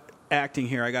job acting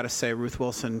here, I got to say. Ruth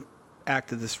Wilson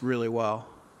acted this really well.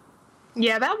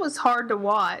 Yeah, that was hard to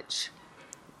watch.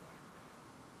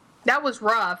 That was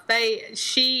rough.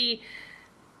 She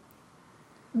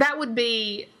just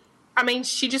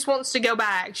wants to go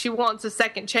back. She wants a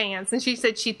second chance. And she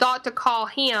said she thought to call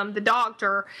him, the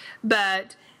doctor,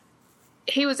 but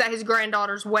he was at his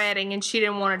granddaughter's wedding and she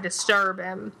didn't want to disturb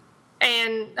him.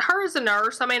 And her as a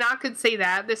nurse, I mean, I could see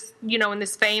that. This, in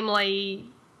this family,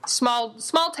 small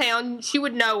town, she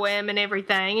would know him and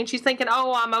everything. And she's thinking,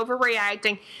 oh, I'm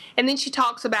overreacting. And then she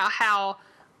talks about how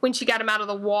when she got him out of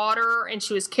the water and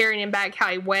she was carrying him back,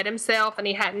 how he wet himself and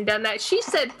he hadn't done that. She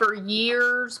said for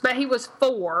years, but he was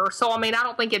 4. So, I mean, I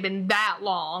don't think it had been that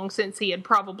long since he had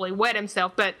probably wet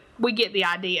himself, but we get the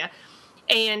idea.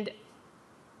 And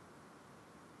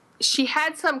she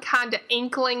had some kind of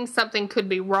inkling something could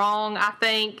be wrong, I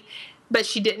think, but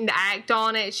she didn't act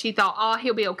on it. She thought, oh,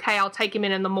 he'll be okay. I'll take him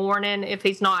in the morning if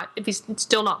he's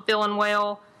still not feeling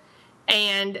well.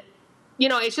 And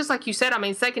it's just like you said. I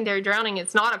mean, secondary drowning,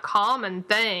 it's not a common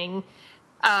thing,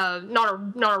 not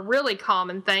a really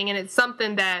common thing, and it's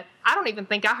something that I don't even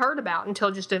think I heard about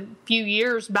until just a few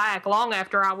years back, long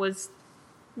after I was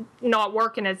not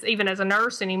working as a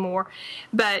nurse anymore.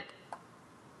 But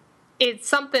it's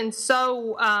something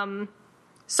so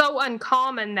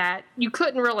uncommon that you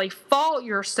couldn't really fault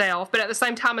yourself, but at the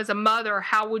same time, as a mother,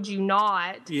 how would you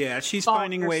not? Yeah, she's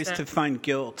finding ways to find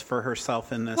guilt for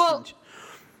herself in this. Well,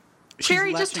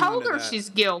 Cherry just told her she's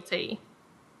guilty.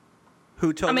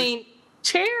 Who told her? I mean,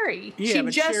 Cherry. Yeah,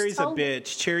 but Cherry's a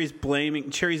bitch.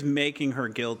 Cherry's making her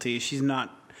guilty. She's not.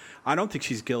 I don't think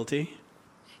she's guilty.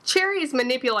 Cherry is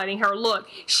manipulating her. Look,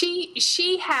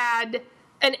 she had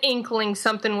an inkling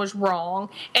something was wrong,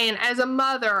 and as a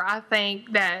mother, I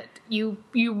think that you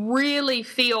really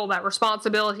feel that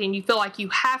responsibility, and you feel like you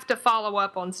have to follow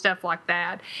up on stuff like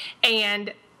that.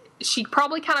 And she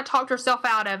probably kind of talked herself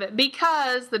out of it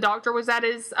because the doctor was at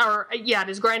his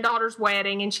granddaughter's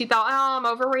wedding, and she thought, oh, I'm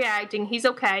overreacting. He's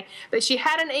okay. But she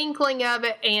had an inkling of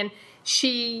it, and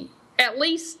she at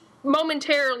least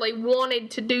momentarily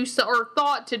wanted to do so, or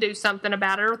thought to do something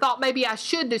about it, or thought maybe I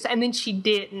should do so, and then she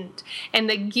didn't. And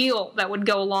the guilt that would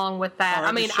go along with that. All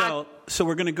right, Michelle, so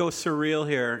we're going to go surreal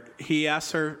here. She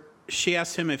asked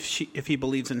him if he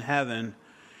believes in heaven.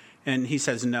 And he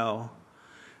says no.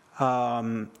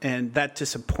 And that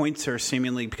disappoints her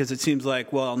seemingly because it seems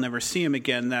like, well, I'll never see him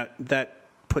again. That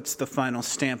puts the final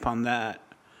stamp on that.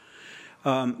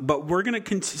 But we're going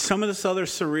to some of this other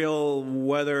surreal,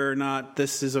 whether or not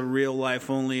this is a real life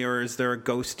only or is there a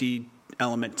ghosty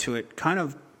element to it, kind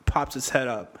of pops its head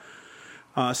up.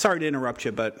 Sorry to interrupt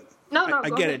you, but no, I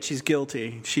get it. She's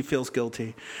guilty. She feels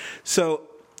guilty. So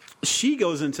she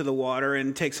goes into the water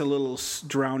and takes a little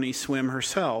drowny swim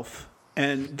herself.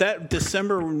 And that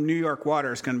December New York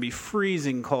water is going to be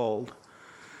freezing cold.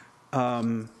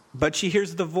 But she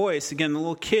hears the voice, again, the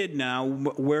little kid now,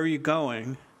 where are you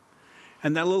going?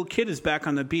 And that little kid is back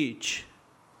on the beach.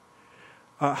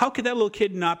 How could that little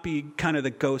kid not be kind of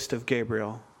the ghost of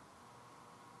Gabriel?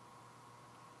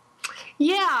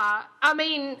 Yeah, I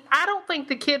mean, I don't think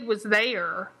the kid was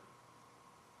there.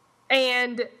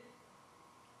 And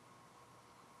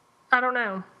I don't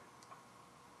know.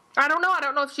 I don't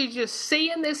know if she's just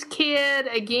seeing this kid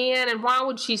again, and why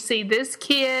would she see this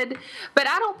kid? But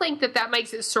I don't think that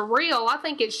makes it surreal. I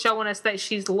think it's showing us that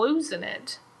she's losing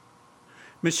it.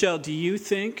 Michelle, do you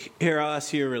think, here I'll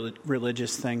ask you a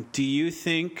religious thing, do you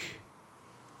think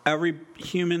every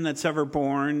human that's ever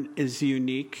born is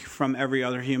unique from every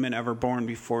other human ever born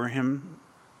before him?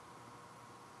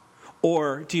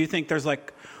 Or do you think there's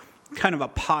like kind of a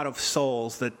pot of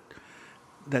souls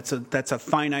that's a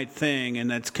finite thing and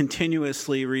that's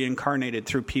continuously reincarnated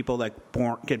through people that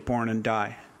get born and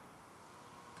die?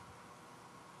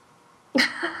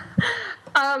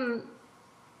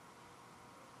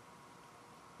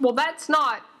 Well, that's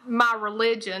not my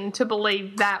religion to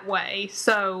believe that way.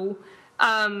 So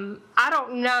I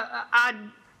don't know. I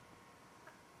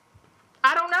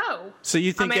don't know. So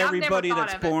you think everybody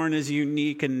that's it. born is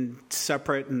unique and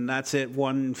separate, and that's it,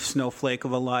 one snowflake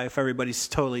of a life? Everybody's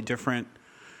totally different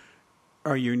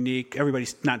or unique.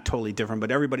 Everybody's not totally different, but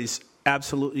everybody's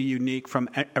absolutely unique from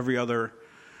every other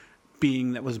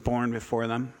being that was born before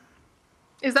them.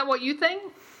 Is that what you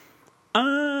think?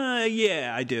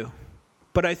 Yeah, I do.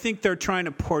 But I think they're trying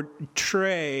to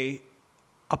portray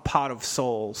a pot of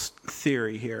souls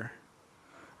theory here,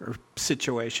 or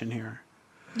situation here.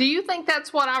 Do you think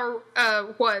that's what our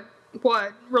what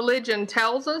religion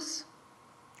tells us?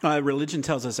 Religion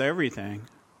tells us everything.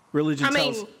 Religion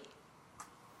tells.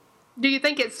 Do you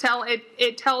think it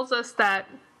tells us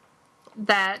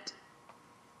that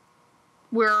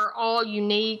we're all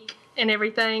unique and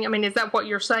everything? I mean, is that what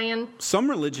you're saying? Some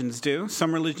religions do.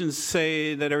 Some religions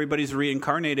say that everybody's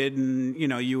reincarnated and,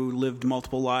 you lived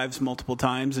multiple lives multiple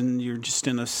times and you're just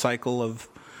in a cycle of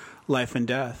life and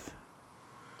death.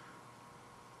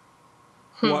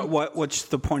 What's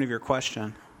the point of your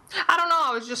question? I don't know.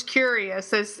 I was just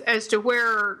curious as to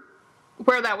where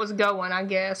that was going, I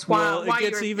guess.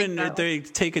 They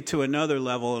take it to another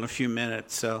level in a few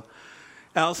minutes. So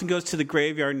Allison goes to the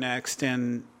graveyard next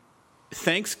and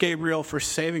thanks Gabriel for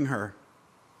saving her,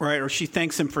 right? Or she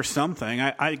thanks him for something.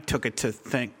 I took it to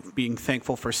being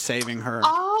thankful for saving her.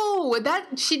 Oh,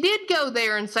 that she did go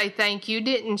there and say thank you,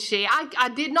 didn't she? I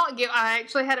did not get. I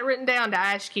actually had it written down to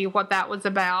ask you what that was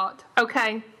about.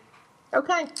 Okay.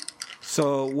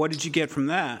 So what did you get from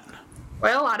that?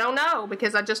 Well, I don't know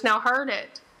because I just now heard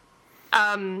it.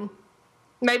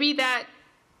 Maybe that.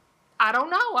 I don't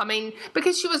know. I mean,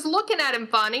 because she was looking at him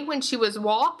funny when she was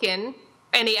walking.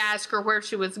 And he asked her where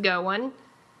she was going.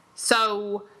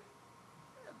 So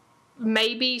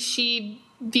maybe she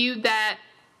viewed that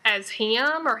as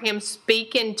him or him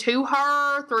speaking to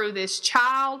her through this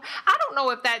child. I don't know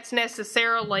if that's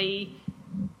necessarily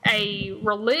a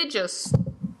religious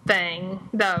thing,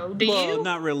 though. Do you? Well,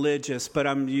 not religious, but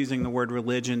I'm using the word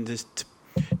religion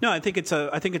no, I think it's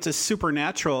a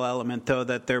supernatural element, though,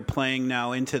 that they're playing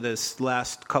now into this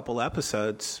last couple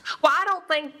episodes. Well, I don't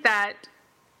think that.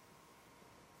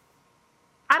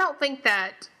 I don't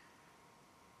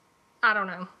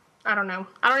know. I don't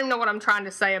even know what I'm trying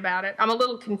to say about it. I'm a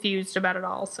little confused about it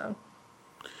all. So.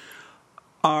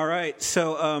 All right.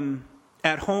 So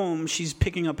at home, she's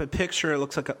picking up a picture. It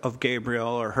looks like of Gabriel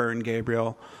or her and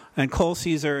Gabriel. And Cole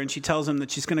sees her and she tells him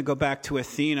that she's going to go back to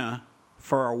Athena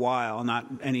for a while, not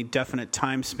any definite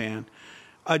time span.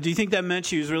 Do you think that meant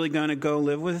she was really going to go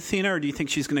live with Athena, or do you think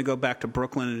she's going to go back to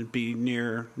Brooklyn and be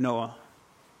near Noah?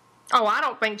 Oh, I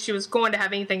don't think she was going to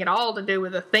have anything at all to do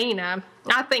with Athena.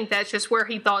 I think that's just where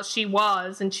he thought she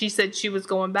was, and she said she was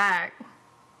going back.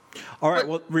 All right,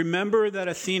 well, remember that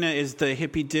Athena is the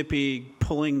hippy-dippy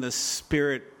pulling the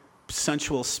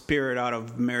sensual spirit out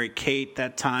of Mary Kate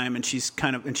that time, and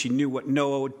she knew what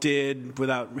Noah did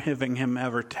without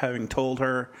having told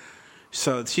her.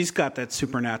 So she's got that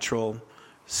supernatural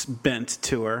bent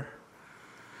to her.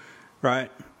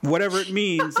 Right. Whatever it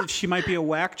means, she might be a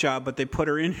whack job, but they put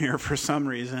her in here for some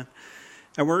reason.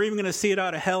 And we're even going to see it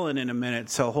out of Helen in a minute,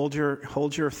 so hold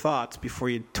your thoughts before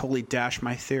you totally dash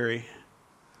my theory.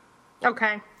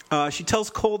 Okay. She tells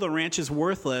Cole the ranch is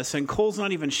worthless, and Cole's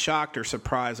not even shocked or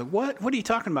surprised. Like, what are you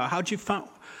talking about? How'd you find?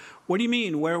 What do you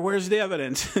mean? Where's the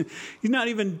evidence? He's not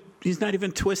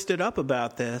even twisted up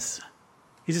about this.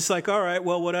 He's just like, all right,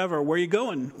 well, whatever. Where are you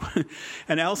going?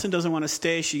 And Allison doesn't want to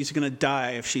stay. She's going to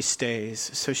die if she stays.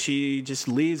 So she just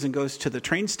leaves and goes to the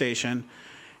train station.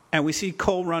 And we see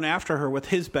Cole run after her with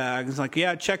his bag. He's like,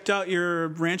 yeah, I checked out your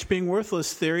ranch being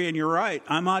worthless theory, and you're right.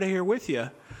 I'm out of here with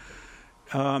you.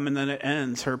 And then it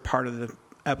ends. Her part of the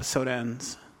episode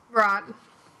ends. Right.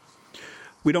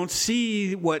 We don't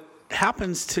see what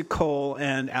happens to Cole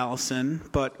and Allison,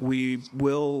 but we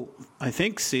will, I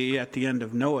think, see at the end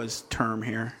of Noah's term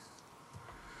here.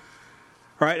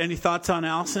 All right, any thoughts on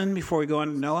Allison before we go on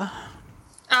to Noah?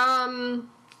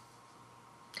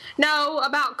 No,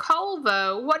 about Cole,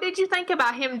 though. What did you think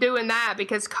about him doing that?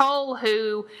 Because Cole,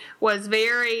 who was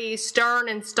very stern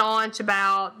and staunch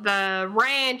about the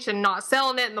ranch and not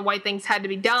selling it and the way things had to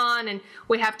be done, and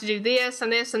we have to do this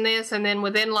and this and this, and then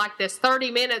within like this 30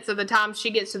 minutes of the time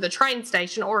she gets to the train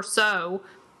station or so,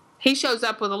 he shows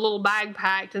up with a little bag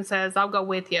packed and says, I'll go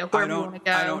with you wherever you want to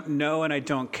go. I don't know, and I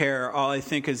don't care. All I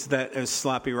think is that it was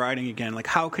sloppy writing again. Like,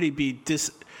 how could he be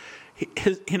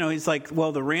he's like,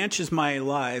 well, the ranch is my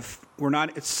life.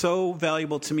 It's so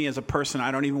valuable to me as a person, I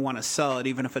don't even want to sell it,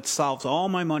 even if it solves all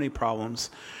my money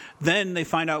problems. Then they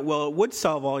find out, well, it would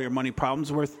solve all your money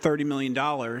problems, worth $30 million.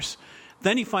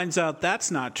 Then he finds out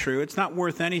that's not true. It's not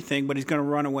worth anything, but he's going to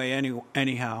run away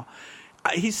anyhow.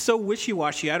 He's so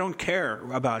wishy-washy. I don't care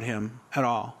about him at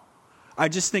all. I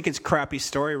just think it's crappy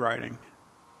story writing.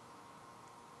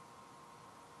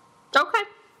 Okay.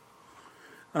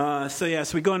 So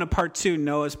we go into part 2,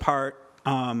 Noah's part.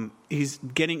 He's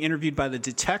getting interviewed by the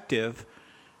detective,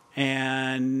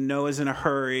 and Noah's in a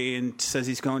hurry and says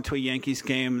he's going to a Yankees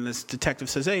game. And this detective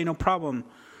says, hey, no problem.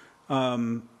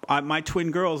 My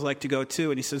twin girls like to go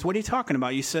too. And he says, what are you talking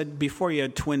about? You said before you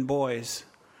had twin boys.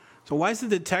 So why is the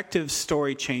detective's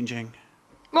story changing?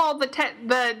 Well, the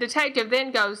detective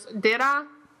then goes, did I?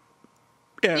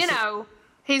 Yeah,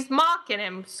 He's mocking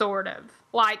him, sort of.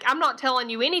 Like, I'm not telling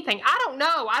you anything. I don't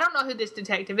know. I don't know who this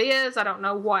detective is. I don't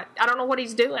know what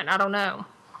he's doing. I don't know.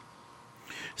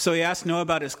 So he asked Noah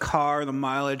about his car, the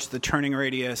mileage, the turning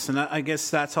radius, and I guess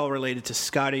that's all related to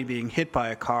Scotty being hit by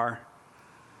a car.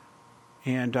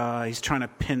 And he's trying to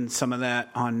pin some of that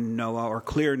on Noah or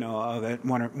clear Noah of it,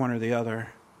 one or the other.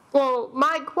 Well,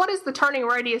 Mike, what is the turning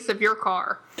radius of your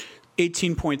car?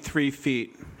 18.3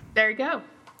 feet. There you go.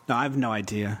 No, I have no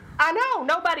idea. I know.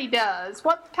 Nobody does.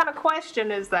 What kind of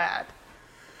question is that?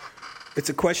 It's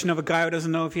a question of a guy who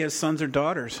doesn't know if he has sons or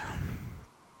daughters.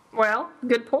 Well,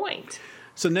 good point.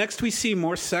 So next we see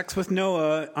more sex with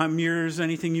Noah. I'm yours,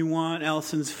 anything you want.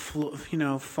 Allison's,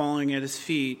 falling at his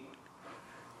feet.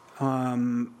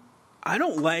 I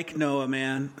don't like Noah,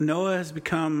 man. Noah has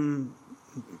become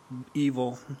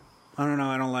evil. I don't know.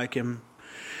 I don't like him.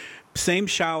 Same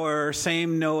shower,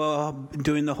 same Noah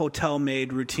doing the hotel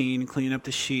maid routine, cleaning up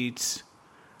the sheets.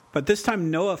 But this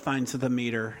time Noah finds the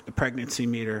meter, the pregnancy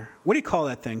meter. What do you call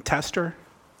that thing? Tester?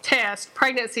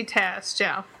 Pregnancy test,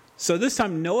 yeah. So this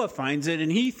time Noah finds it,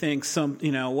 and he thinks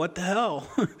what the hell?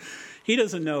 He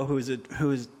doesn't know whose it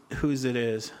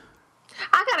is.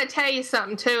 I got to tell you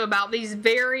something too about these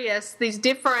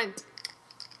different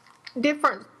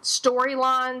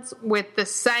storylines with the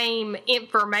same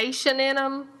information in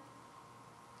them.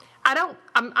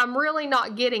 I'm really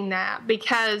not getting that,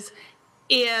 because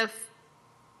if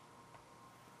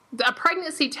a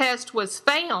pregnancy test was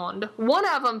found, one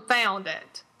of them found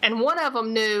it, and one of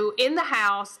them knew in the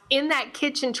house, in that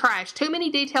kitchen trash. Too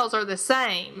many details are the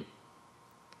same.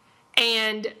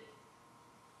 And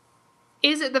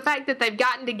is it the fact that they've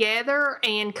gotten together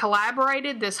and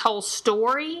collaborated this whole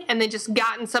story and then just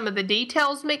gotten some of the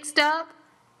details mixed up?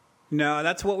 No,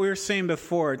 that's what we were saying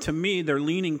before. To me, they're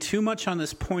leaning too much on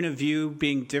this point of view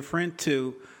being different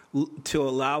to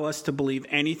allow us to believe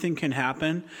anything can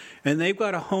happen. And they've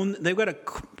got to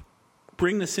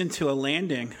bring this into a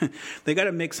landing. They got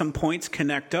to make some points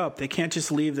connect up. They can't just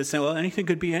leave this saying, well, anything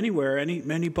could be anywhere,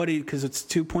 anybody, because it's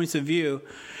 2 points of view.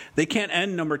 They can't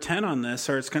end number 10 on this,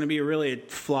 or it's going to be really a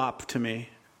flop to me.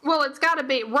 Well, it's got to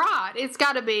be right. It's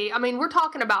got to be. I mean, we're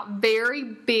talking about very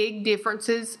big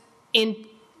differences in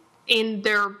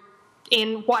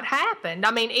what happened.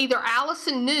 I mean, either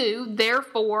Allison knew,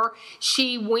 therefore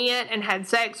she went and had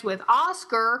sex with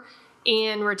Oscar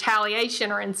in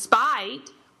retaliation or in spite,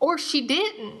 or she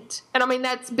didn't. And I mean,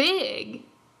 that's big.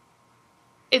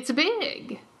 It's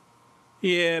big.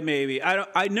 Yeah, maybe.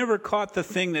 I never caught the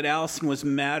thing that Allison was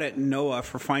mad at Noah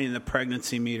for finding the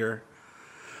pregnancy meter.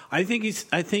 I think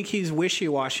he's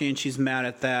wishy-washy, and she's mad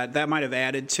at that. That might have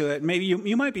added to it. Maybe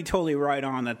you might be totally right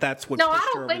on that. That's what. No, pushed I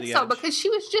her don't over think the so edge. because she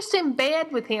was just in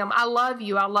bed with him. I love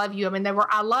you. I love you. I mean, they were.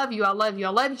 I love you. I love you. I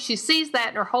love you. She sees that,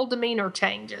 and her whole demeanor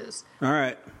changes. All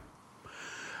right.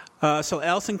 So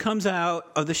Allison comes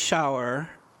out of the shower,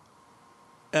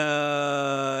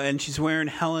 and she's wearing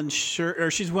Helen's shirt, or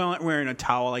she's wearing a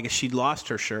towel. I guess she'd lost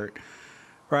her shirt,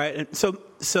 right? And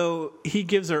so he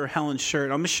gives her Helen's shirt.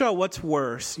 Now, Michelle, what's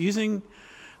worse, using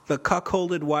the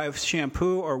cuckolded wife's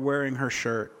shampoo or wearing her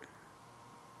shirt?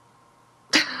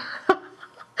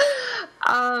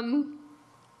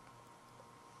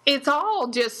 It's all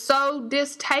just so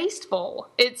distasteful.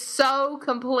 It's so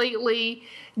completely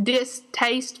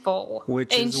distasteful.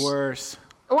 Which is worse?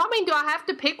 Well, I mean, do I have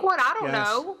to pick one? I don't Yes.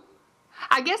 know.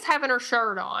 I guess having her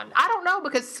shirt on. I don't know,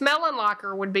 because smelling like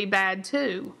her would be bad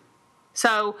too.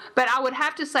 So, but I would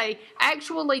have to say,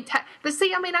 actually, but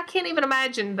see, I mean, I can't even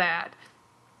imagine that.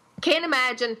 Can't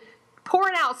imagine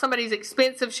pouring out somebody's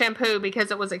expensive shampoo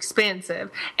because it was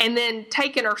expensive and then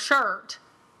taking her shirt.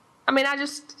 I mean, I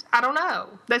don't know.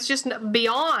 That's just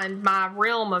beyond my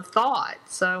realm of thought.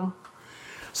 So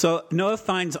Noah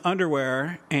finds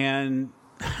underwear, and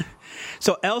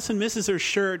so Allison misses her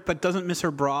shirt but doesn't miss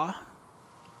her bra.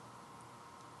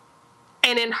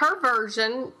 And in her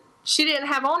version, she didn't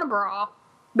have on a bra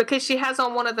because she has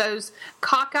on one of those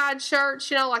cockeyed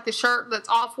shirts, you know, like the shirt that's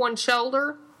off one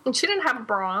shoulder. And she didn't have a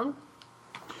bra on.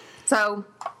 So,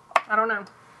 I don't know.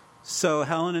 So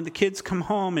Helen and the kids come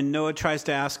home, and Noah tries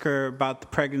to ask her about the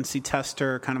pregnancy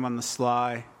tester, kind of on the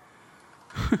sly.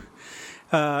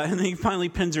 And then he finally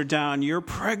pins her down. You're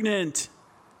pregnant.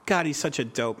 God, he's such a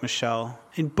dope, Michelle.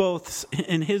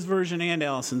 In his version and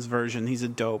Allison's version, he's a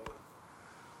dope.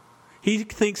 He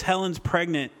thinks Helen's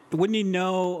pregnant. Wouldn't you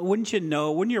know?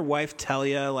 Wouldn't your wife tell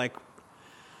you, like,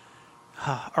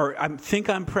 or I think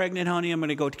I'm pregnant, honey, I'm going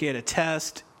to go get a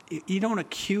test? You don't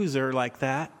accuse her like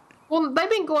that. Well, they've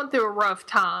been going through a rough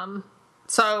time.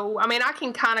 So, I mean, I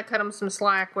can kind of cut them some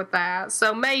slack with that.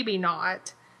 So, maybe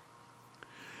not.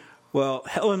 Well,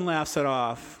 Helen laughs it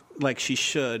off like she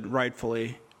should,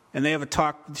 rightfully. And they have a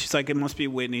talk. She's like, it must be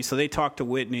Whitney. So they talk to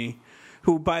Whitney,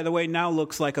 who, by the way, now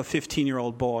looks like a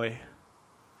 15-year-old boy.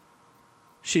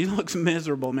 She looks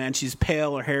miserable, man. She's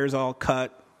pale. Her hair's all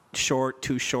cut short,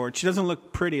 too short. She doesn't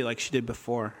look pretty like she did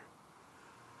before.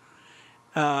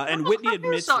 And Whitney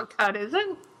admits... It's not cut, is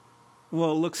it?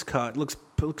 Well, it looks cut. Looks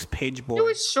page boy. It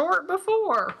was short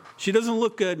before. She doesn't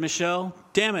look good, Michelle.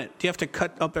 Damn it. Do you have to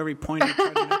cut up every point you're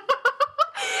trying to make?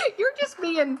 You're just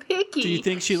being picky. Do you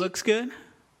think she looks good?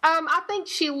 I think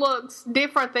she looks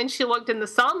different than she looked in the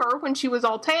summer when she was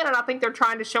all tan, and I think they're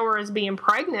trying to show her as being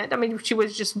pregnant. I mean, she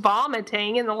was just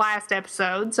vomiting in the last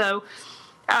episode, so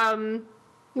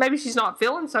maybe she's not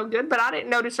feeling so good, but I didn't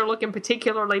notice her looking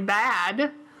particularly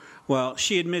bad. Well,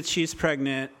 she admits she's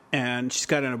pregnant, and she's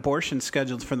got an abortion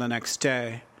scheduled for the next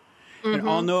day. Mm-hmm. And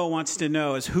all Noah wants to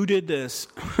know is, who did this?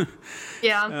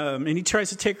 Yeah. And he tries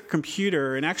to take her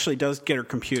computer, and actually does get her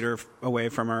computer away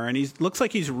from her. And he looks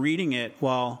like he's reading it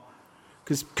while,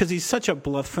 because he's such a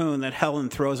buffoon that Helen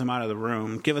throws him out of the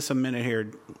room. Give us a minute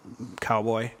here,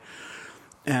 cowboy.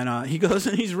 And he goes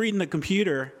and he's reading the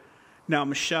computer. Now,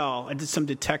 Michelle, I did some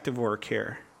detective work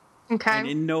here. Okay. And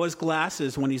in Noah's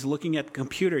glasses, when he's looking at the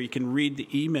computer, you can read the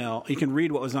email. You can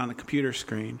read what was on the computer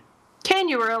screen. Can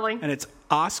you really? And it's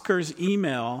Oscar's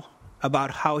email about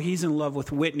how he's in love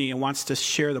with Whitney and wants to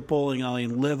share the bowling alley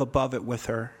and live above it with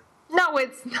her. No,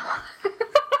 it's not.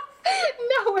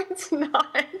 No, it's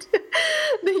not.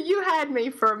 You had me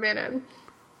for a minute.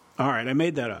 All right, I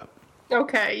made that up.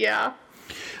 Okay, yeah.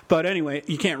 But anyway,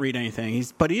 you can't read anything.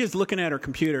 But he is looking at her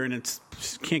computer, and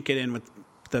can't get in with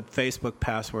the Facebook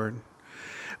password.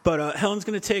 But Helen's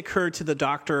going to take her to the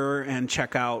doctor and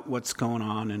check out what's going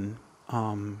on.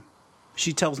 And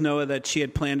she tells Noah that she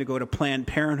had planned to go to Planned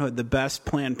Parenthood, the best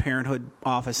Planned Parenthood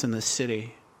office in the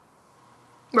city.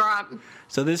 Right.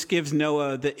 So this gives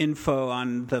Noah the info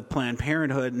on the Planned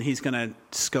Parenthood, and he's going to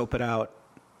scope it out.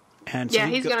 And so yeah,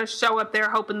 he's going to show up there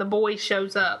hoping the boy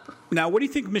shows up. Now, what do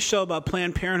you think, Michelle, about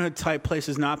Planned Parenthood-type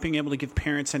places not being able to give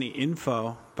parents any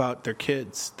info about their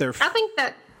kids? I think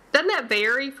doesn't that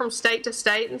vary from state to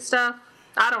state and stuff?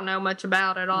 I don't know much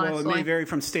about it, honestly. Well, it may vary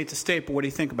from state to state, but what do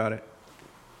you think about it?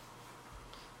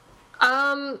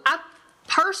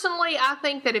 I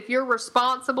think that if you're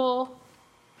responsible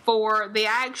for the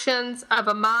actions of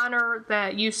a minor,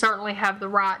 that you certainly have the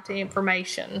right to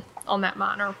information on that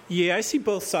minor. Yeah, I see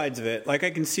both sides of it. Like, I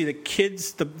can see the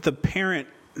kids, the parent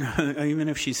even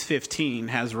if she's 15,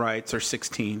 has rights, or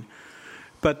 16.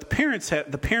 But the parents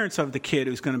of the kid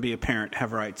who's going to be a parent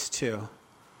have rights too.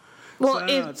 Well,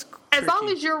 So, as long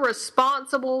as you're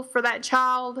responsible for that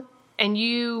child and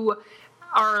you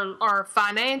are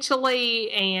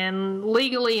financially and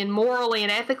legally and morally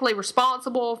and ethically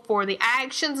responsible for the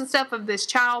actions and stuff of this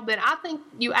child, then I think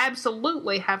you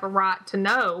absolutely have a right to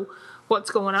know what's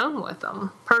going on with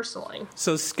them, personally.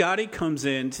 So Scotty comes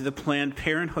into the Planned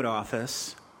Parenthood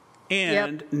office,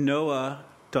 and Noah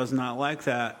does not like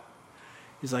that.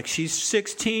 He's like, she's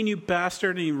 16, you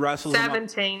bastard, and he wrestles him up.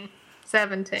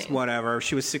 17. Whatever.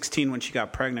 She was 16 when she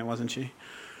got pregnant, wasn't she?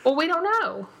 Well, we don't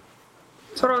know.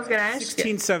 That's what I was going to ask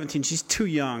 16, 17. She's too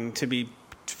young to be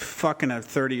fucking a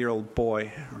 30-year-old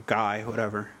boy or guy,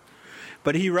 whatever.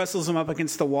 But he wrestles him up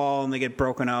against the wall, and they get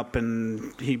broken up,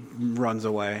 and he runs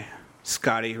away.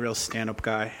 Scotty, real stand-up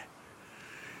guy.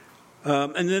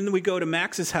 And then we go to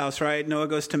Max's house, right? Noah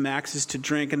goes to Max's to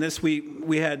drink. And this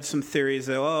we had some theories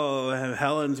that,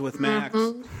 Helen's with Max.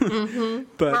 Mm-hmm.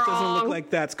 But it doesn't look like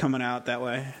that's coming out that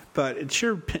way. But it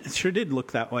sure did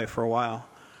look that way for a while.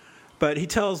 But he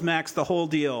tells Max the whole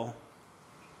deal.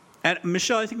 And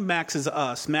Michelle, I think Max is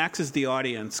us. Max is the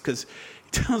audience. Because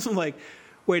he tells him, like,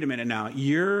 wait a minute now.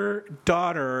 Your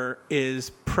daughter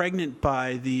is pregnant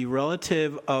by the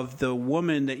relative of the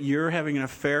woman that you're having an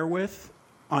affair with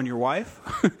on your wife.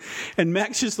 And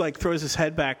Max just, like, throws his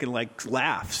head back and, like,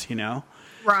 laughs, you know?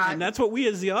 Right. And that's what we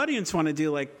as the audience want to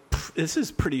do. Like, this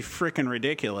is pretty freaking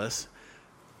ridiculous.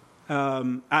 I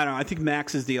don't know. I think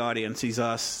Max is the audience. He's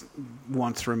us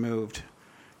once removed.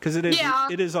 Because it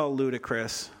is all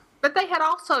ludicrous. But they had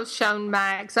also shown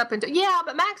Max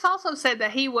but Max also said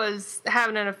that he was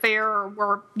having an affair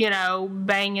or,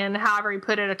 banging, however he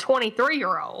put it, a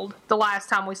 23-year-old the last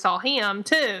time we saw him,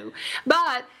 too.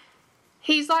 But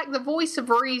he's like the voice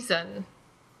of reason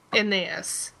in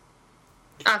this,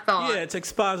 I thought. Yeah, it's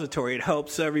expository. It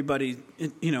helps everybody.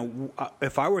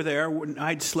 If I were there,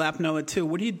 I'd slap Noah, too.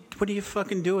 What are you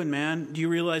fucking doing, man? Do you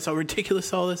realize how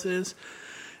ridiculous all this is?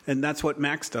 And that's what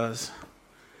Max does.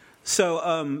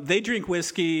 So they drink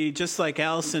whiskey just like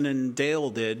Allison and Dale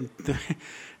did.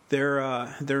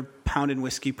 They're pounding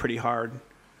whiskey pretty hard.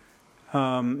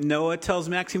 Noah tells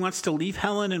Max he wants to leave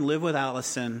Helen and live with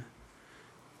Allison.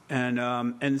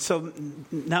 And so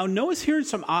now Noah's hearing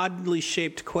some oddly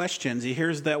shaped questions. He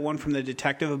hears that one from the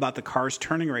detective about the car's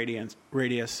turning radius.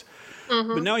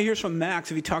 Mm-hmm. But now he hears from Max,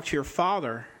 if you talk to your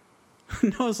father.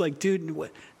 Noah's like, dude,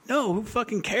 what? No, who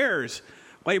fucking cares?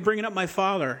 Why are you bringing up my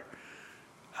father?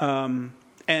 And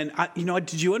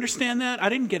did you understand that? I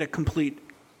didn't get a complete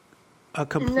reason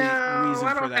for that.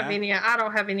 I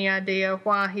don't have any idea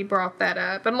why he brought that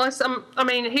up. Unless,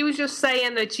 he was just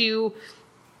saying that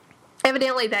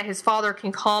evidently that his father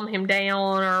can calm him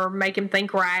down or make him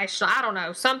think rational. I don't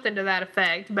know, something to that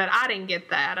effect, but I didn't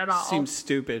get that at all. Seems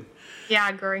stupid. Yeah, I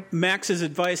agree. Max's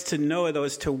advice to Noah, though,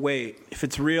 is to wait. If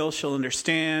it's real, she'll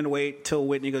understand. Wait till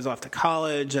Whitney goes off to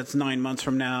college. That's 9 months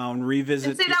from now. And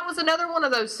revisit. And see, that was another one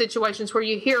of those situations where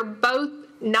you hear both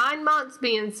 9 months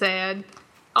being said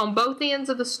on both ends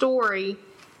of the story.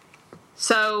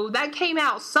 So that came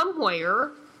out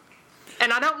somewhere,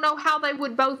 and I don't know how they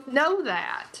would both know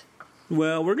that.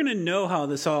 Well, we're going to know how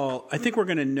this all... I think we're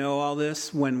going to know all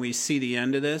this when we see the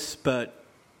end of this, but...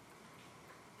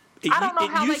 I don't know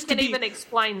how they can even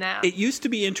explain that. It used to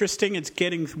be interesting.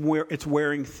 It's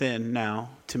wearing thin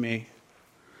now to me.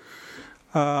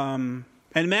 And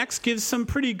Max gives some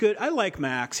pretty good. I like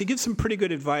Max. He gives some pretty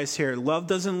good advice here. Love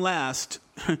doesn't last.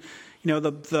 The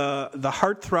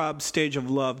heartthrob stage of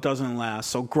love doesn't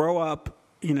last. So grow up.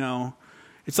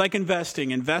 It's like investing.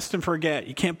 Invest and forget.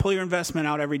 You can't pull your investment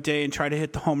out every day and try to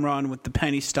hit the home run with the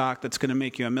penny stock that's going to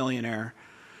make you a millionaire.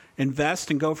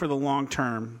 Invest and go for the long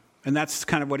term. And that's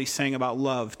kind of what he's saying about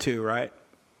love, too, right?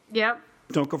 Yep.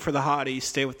 Don't go for the hottie.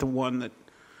 Stay with the one that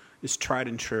is tried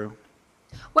and true.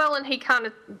 Well, and he kind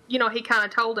of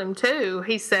told him, too.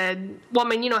 He said, he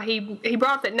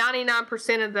brought up that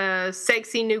 99% of the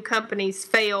sexy new companies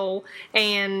fail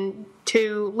and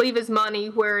to leave his money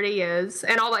where it is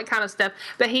and all that kind of stuff.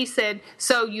 But he said,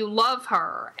 so you love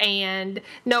her. And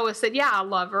Noah said, yeah, I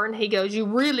love her. And he goes, you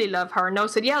really love her. And Noah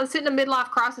said, yeah, it's in the midlife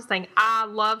crisis thing. I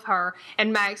love her.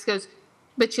 And Max goes,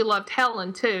 but you loved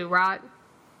Helen, too, right?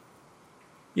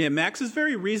 Yeah, Max is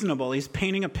very reasonable. He's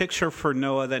painting a picture for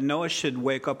Noah that Noah should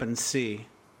wake up and see.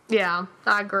 Yeah,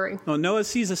 I agree. Well, Noah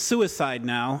sees a suicide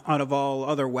now out of all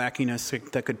other wackiness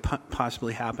that could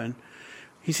possibly happen.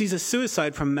 He sees a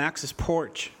suicide from Max's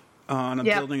porch on a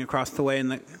building across the way,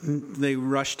 and they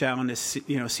rush down to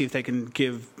see if they can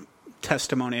give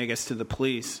testimony, I guess, to the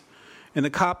police. And the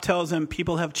cop tells him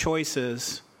people have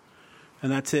choices.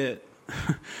 And that's it.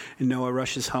 And Noah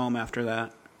rushes home after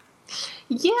that.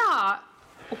 Yeah.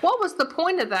 What was the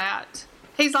point of that?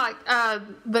 He's like,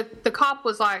 the cop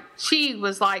was like, she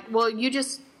was like, well, you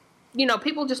just,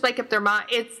 people just make up their mind.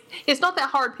 It's not that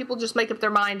hard. People just make up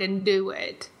their mind and do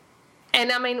it.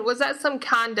 And I mean, was that some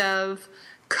kind of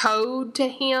code to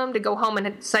him to go home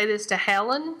and say this to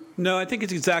Helen? No, I think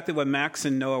it's exactly what Max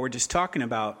and Noah were just talking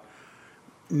about.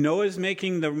 Noah's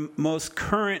making the most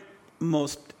current,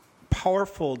 most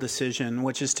powerful decision,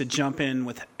 which is to jump in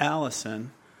with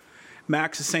Allison.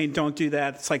 Max is saying, don't do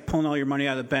that. It's like pulling all your money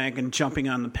out of the bank and jumping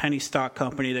on the penny stock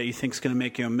company that you think is going to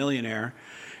make you a millionaire.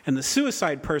 And the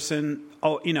suicide person,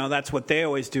 that's what they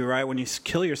always do, right? When you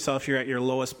kill yourself, you're at your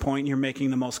lowest point. You're making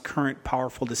the most current,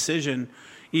 powerful decision,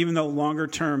 even though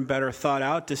longer-term, better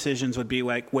thought-out decisions would be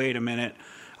like, wait a minute,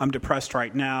 I'm depressed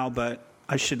right now, but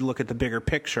I should look at the bigger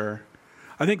picture.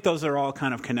 I think those are all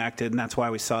kind of connected, and that's why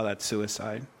we saw that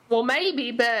suicide. Well,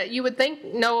 maybe, but you would think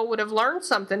Noah would have learned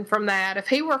something from that if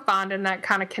he were finding that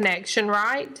kind of connection,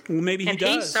 right? Well, maybe he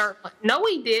does. No,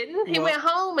 he didn't. He went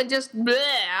home and just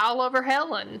all over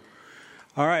Helen.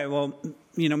 All right, well,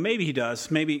 maybe he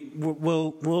does. Maybe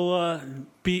we'll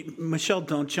be Michelle.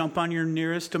 Don't jump on your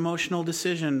nearest emotional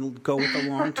decision. Go with the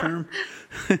long term.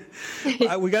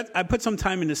 I put some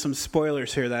time into some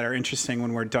spoilers here that are interesting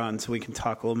when we're done, so we can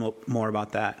talk a little more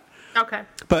about that. Okay.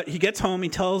 But he gets home.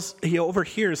 He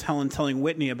overhears Helen telling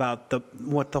Whitney about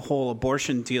what the whole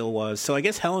abortion deal was. So I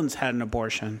guess Helen's had an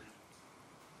abortion.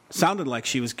 Sounded like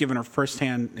she was giving her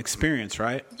firsthand experience,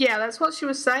 right? Yeah, that's what she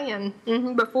was saying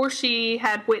before she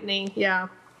had Whitney. Yeah.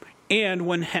 And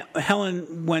when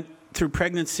Helen went through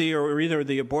pregnancy, or either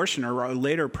the abortion or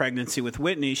later pregnancy with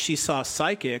Whitney, she saw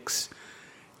psychics.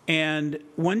 And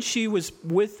when she was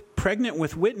pregnant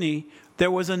with Whitney, there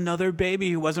was another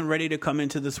baby who wasn't ready to come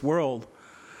into this world.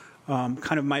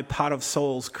 Kind of my pot of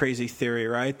souls crazy theory,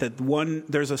 right? That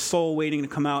there's a soul waiting to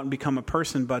come out and become a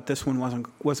person, but this one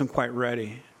wasn't quite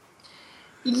ready.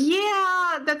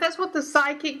 Yeah, that's what the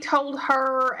psychic told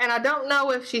her, and I don't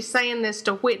know if she's saying this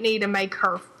to Whitney to make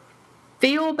her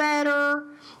feel better,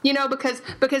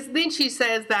 because then she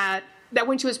says that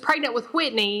when she was pregnant with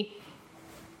Whitney,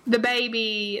 the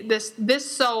baby,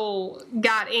 this soul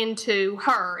got into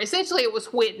her. Essentially, it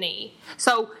was Whitney.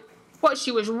 So what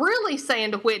she was really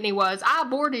saying to Whitney was, I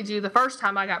aborted you the first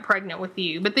time I got pregnant with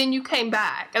you, but then you came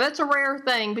back. And that's a rare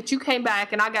thing, but you came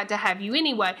back and I got to have you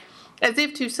anyway. As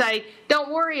if to say,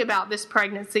 don't worry about this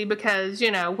pregnancy because,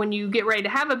 when you get ready to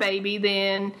have a baby,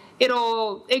 then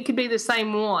it could be the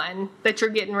same one that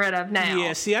you're getting rid of now.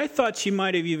 Yeah, see, I thought she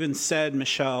might have even said,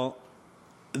 Michelle,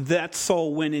 that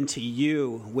soul went into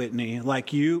you, Whitney.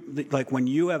 Like when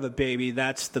you have a baby,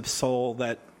 that's the soul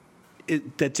that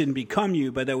didn't become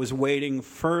you, but that was waiting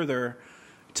further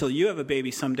till you have a baby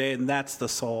someday, and that's the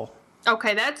soul.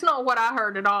 Okay, that's not what I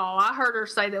heard at all. I heard her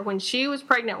say that when she was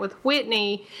pregnant with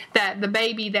Whitney, that the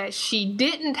baby that she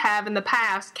didn't have in the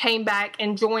past came back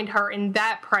and joined her in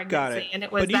that pregnancy. Got it. And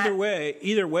it was but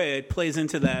either way, it plays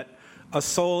into that. A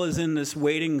soul is in this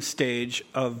waiting stage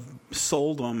of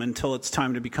souldom until it's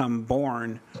time to become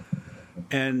born.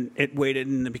 And it waited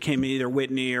and it became either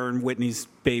Whitney or Whitney's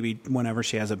baby whenever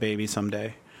she has a baby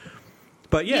someday.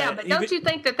 But but don't you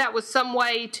think that was some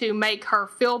way to make her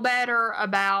feel better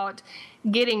about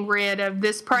getting rid of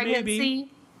this pregnancy?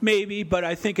 Maybe, but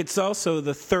I think it's also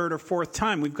the third or fourth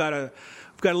time we've got a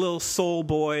little soul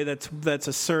boy that's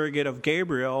a surrogate of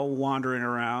Gabriel wandering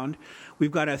around.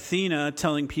 We've got Athena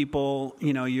telling people,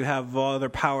 you have other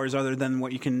powers other than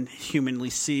what you can humanly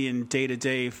see in day to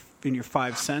day in your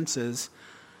five senses.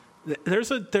 There's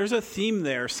a theme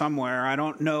there somewhere. I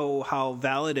don't know how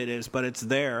valid it is, but it's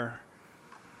there.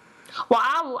 Well,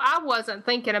 I wasn't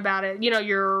thinking about it.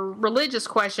 Your religious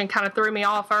question kind of threw me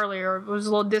off earlier. I was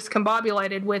a little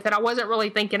discombobulated with it. I wasn't really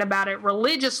thinking about it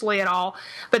religiously at all,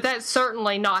 but that's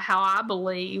certainly not how I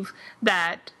believe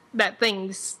that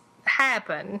things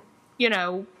happen,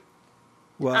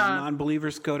 Well,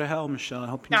 non-believers go to hell, Michelle. I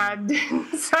hope you know. I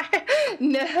didn't say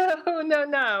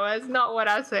no. That's not what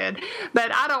I said.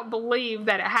 But I don't believe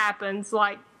that it happens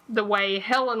like the way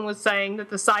Helen was saying that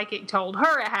the psychic told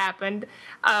her it happened.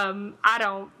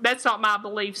 That's not my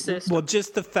belief system. Well,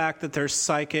 just the fact that there's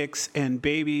psychics and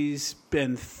babies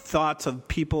and thoughts of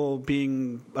people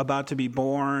being about to be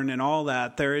born and all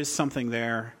that, there is something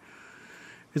there.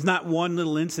 It's not one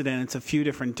little incident. It's a few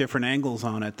different angles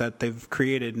on it that they've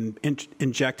created and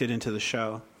injected into the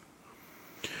show.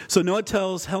 So Noah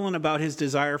tells Helen about his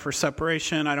desire for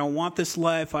separation. I don't want this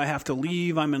life. I have to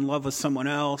leave. I'm in love with someone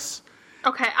else.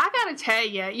 Okay, I got got to tell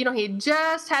you, he had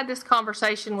just had this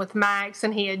conversation with Max,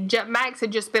 and Max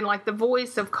had just been like the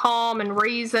voice of calm and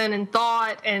reason and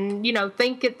thought and,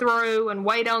 think it through and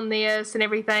wait on this and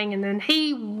everything. And then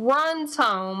he runs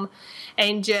home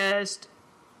and just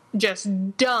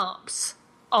dumps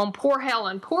on poor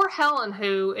Helen. Poor Helen,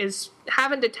 who is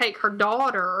having to take her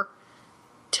daughter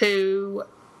to,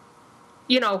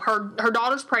 her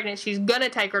daughter's pregnant. She's going to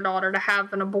take her daughter to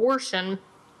have an abortion,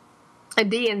 a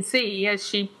DNC, as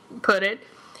she put it.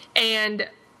 And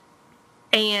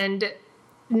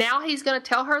now he's going to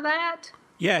tell her that?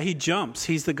 Yeah, he jumps.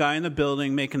 He's the guy in the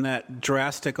building making that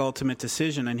drastic ultimate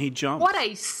decision, and he jumps. What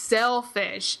a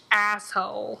selfish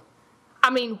asshole.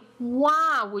 I mean,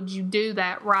 why would you do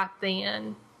that right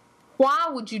then? Why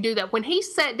would you do that? When he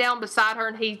sat down beside her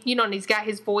and and he's got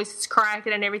his voice is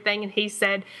cracking and everything, and he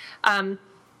said, I've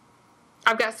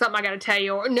got something I got to tell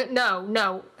you. Or,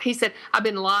 no. He said, I've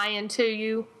been lying to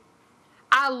you.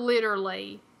 I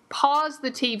literally paused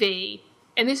the TV,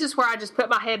 and this is where I just put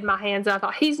my head in my hands, and I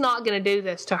thought, he's not going to do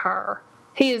this to her.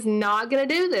 He is not going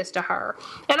to do this to her.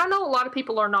 And I know a lot of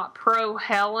people are not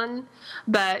pro-Helen,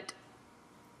 but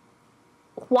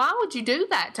why would you do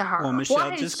that to her? Well,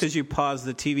 Michelle, just because you paused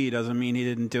the TV doesn't mean he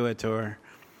didn't do it to her.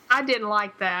 I didn't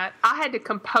like that. I had to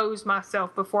compose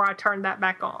myself before I turned that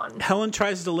back on. Helen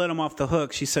tries to let him off the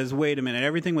hook. She says, wait a minute,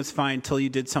 everything was fine until you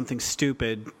did something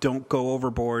stupid. Don't go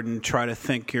overboard and try to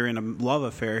think you're in a love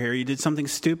affair here. You did something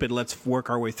stupid. Let's work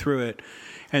our way through it.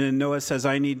 And then Noah says,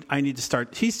 I need to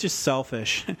start. He's just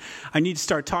selfish. I need to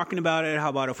start talking about it. How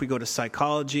about if we go to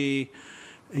psychology,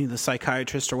 the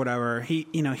psychiatrist or whatever? He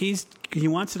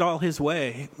wants it all his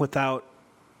way without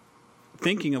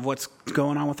thinking of what's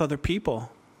going on with other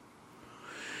people.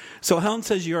 So Helen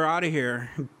says, you're out of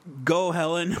here. Go,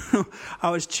 Helen.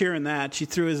 I was cheering that. She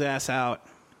threw his ass out.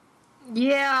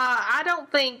 Yeah, I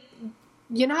don't think,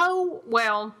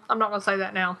 well, I'm not going to say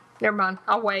that now. Never mind.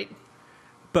 I'll wait.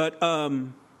 But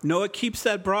Noah keeps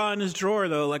that bra in his drawer,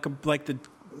 though, like the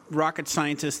rocket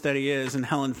scientist that he is, and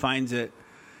Helen finds it.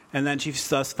 And then she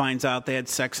thus finds out they had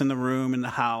sex in the room, in the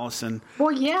house.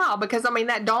 Well, yeah, because,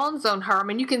 that dawns on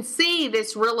her. You can see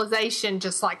this realization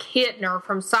just, hitting her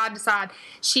from side to side.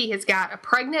 She has got a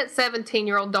pregnant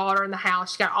 17-year-old daughter in the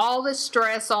house. She's got all this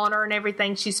stress on her and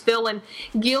everything. She's feeling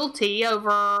guilty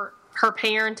over her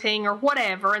parenting or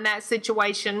whatever in that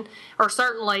situation, or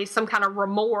certainly some kind of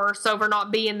remorse over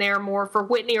not being there more for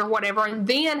Whitney or whatever. And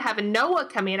then having Noah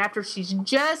come in after she's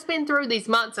just been through these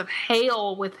months of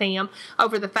hell with him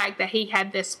over the fact that he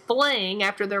had this fling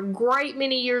after their great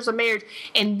many years of marriage.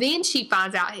 And then she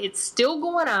finds out it's still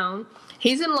going on.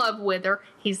 He's in love with her.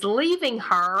 He's leaving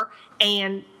her.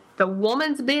 And the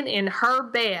woman's been in her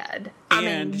bed.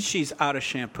 She's out of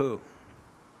shampoo.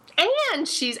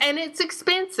 And it's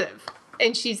expensive,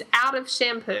 and she's out of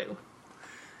shampoo.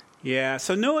 Yeah.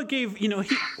 So Noah gave,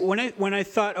 when I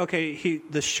thought, okay,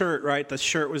 the shirt, right? The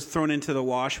shirt was thrown into the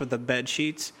wash with the bed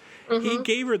sheets. Mm-hmm. He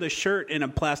gave her the shirt in a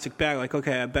plastic bag, like,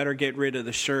 okay, I better get rid of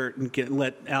the shirt and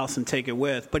let Allison take it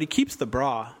with. But he keeps the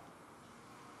bra.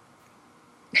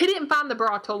 He didn't find the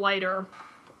bra till later.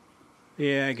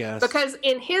 Yeah, I guess. Because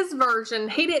in his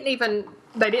version, they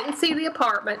didn't see the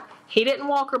apartment. He didn't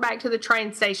walk her back to the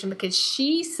train station because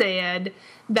she said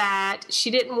that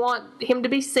she didn't want him to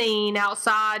be seen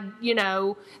outside,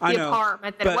 the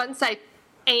apartment, that it wasn't safe.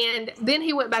 And then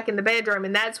he went back in the bedroom,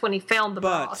 and that's when he found the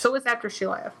bra. So it was after she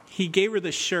left. He gave her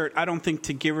the shirt. I don't think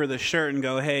to give her the shirt and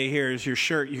go, hey, here's your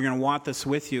shirt. You're going to want this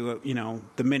with you,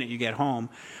 the minute you get home.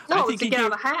 No, I think to get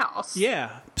out of the house.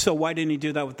 Yeah. So why didn't he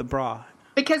do that with the bra?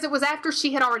 Because it was after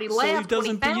she had already left. So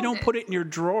you don't put it in your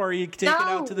drawer. You take it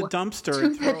out to the dumpster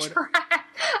and throw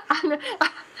it.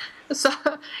 So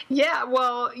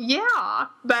yeah,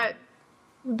 but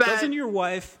doesn't your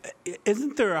wife?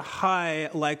 Isn't there a high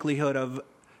likelihood of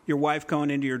your wife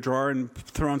going into your drawer and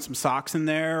throwing some socks in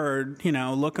there, or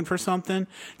looking for something?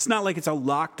 It's not like it's a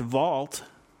locked vault.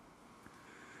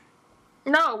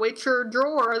 No, it's your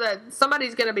drawer that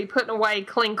somebody's going to be putting away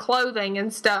clean clothing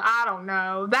and stuff. I don't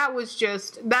know. That was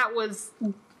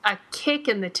a kick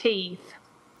in the teeth.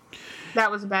 That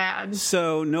was bad.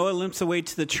 So Noah limps away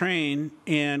to the train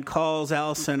and calls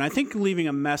Allison, I think leaving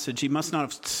a message. He must not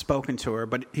have spoken to her,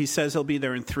 but he says he'll be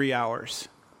there in 3 hours.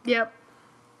 Yep.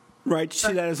 Right? You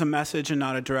see that as a message and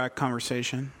not a direct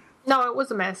conversation? No, it was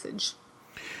a message.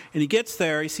 And he gets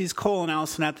there. He sees Cole and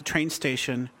Allison at the train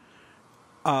station.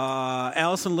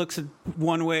 Allison looks at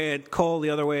one way at Cole, the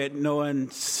other way at Noah,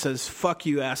 and says, fuck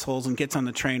you assholes, and gets on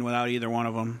the train without either one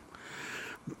of them.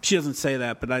 She doesn't say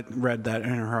that, but I read that in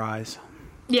her eyes.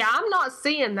 Yeah, I'm not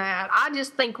seeing that. I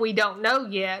just think we don't know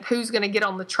yet who's going to get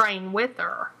on the train with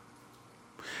her.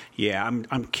 Yeah,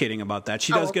 I'm kidding about that.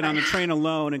 She does get on the train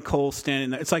alone, and Cole's standing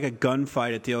there. It's like a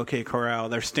gunfight at the OK Corral.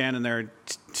 They're standing there,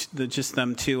 just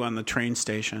them two on the train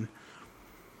station.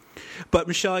 But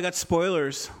Michelle, I got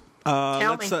spoilers.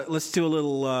 Let's do a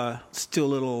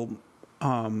little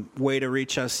way to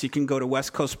reach us. You can go to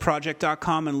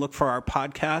WestCoastProject.com and look for our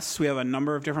podcasts. We have a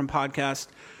number of different podcasts.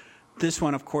 This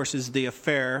one, of course, is The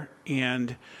Affair,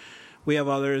 and we have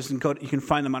others, and you can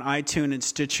find them on iTunes and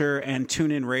Stitcher and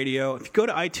TuneIn Radio. If you go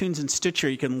to iTunes and Stitcher,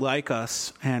 you can like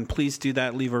us, and please do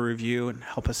that. Leave a review and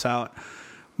help us out.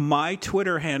 My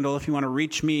Twitter handle, if you want to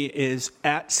reach me, is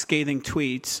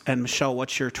 @ScathingTweets. And Michelle,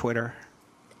 what's your Twitter?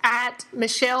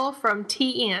 @Michelle from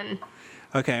TN.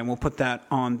 Okay, and we'll put that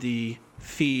on the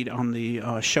feed, on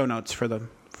the show notes for the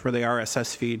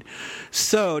RSS feed.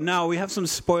 So now we have some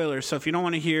spoilers. So if you don't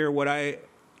want to hear what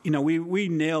we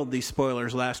nailed these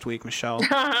spoilers last week, Michelle.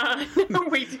 No,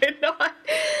 we did not.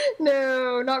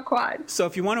 No, not quite. So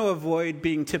if you want to avoid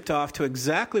being tipped off to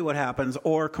exactly what happens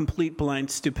or complete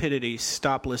blind stupidity,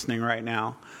 stop listening right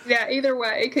now. Yeah, either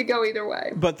way. It could go either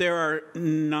way. But there are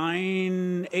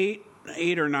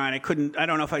 8 or 9. I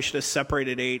don't know if I should have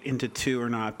separated 8 into 2 or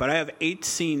not, but I have 8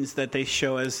 scenes that they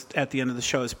show as at the end of the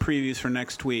show as previews for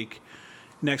next week.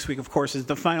 Next week, of course, is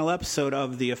the final episode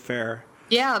of The Affair.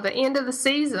 Yeah, the end of the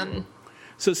season.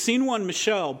 So scene 1,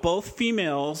 Michelle, both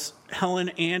females, Helen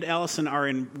and Allison, are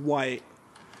in white.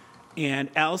 And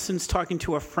Allison's talking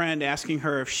to a friend asking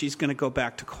her if she's going to go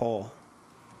back to Cole.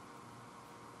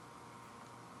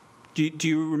 Do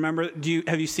you remember?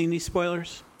 Have you seen these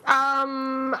spoilers?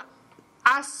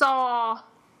 I saw...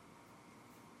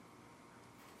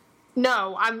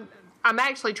 No, I'm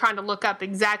actually trying to look up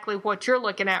exactly what you're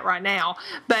looking at right now.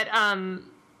 But, I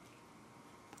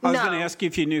was going to ask you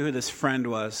if you knew who this friend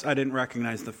was. I didn't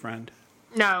recognize the friend.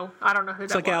 No, I don't know who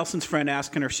that was. It's like Allison's friend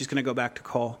asking her if she's going to go back to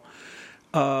Cole.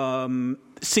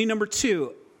 Scene number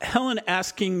 2, Helen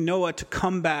asking Noah to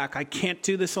come back. I can't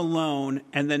do this alone.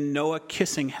 And then Noah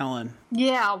kissing Helen.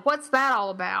 Yeah, what's that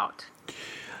all about?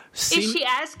 Is she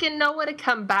asking Noah to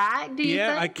come back, do you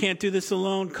think? Yeah, I can't do this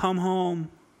alone. Come home.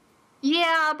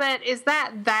 Yeah, but is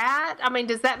that? I mean,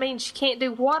 does that mean she can't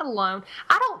do what alone?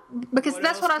 Because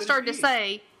that's what I started to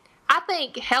say. I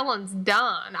think Helen's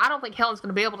done. I don't think Helen's going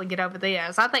to be able to get over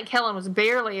this. I think Helen was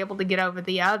barely able to get over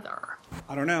the other.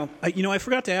 I don't know. I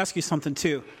forgot to ask you something,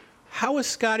 too. How is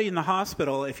Scotty in the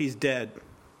hospital if he's dead?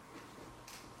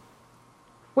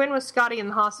 When was Scotty in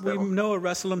the hospital? Noah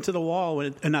wrestled him to the wall.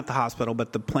 Not the hospital,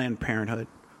 but the Planned Parenthood.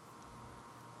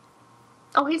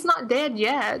 Oh, he's not dead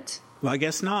yet. Well, I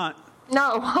guess not.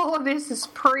 No, all of this is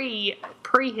pre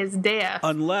his death.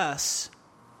 Unless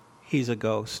he's a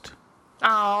ghost.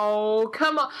 Oh,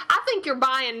 come on. I think you're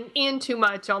buying in too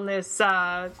much on this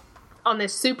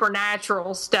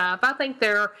supernatural stuff. I think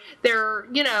they're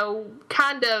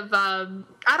kind of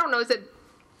I don't know,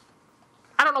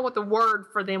 I don't know what the word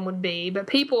for them would be, but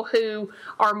people who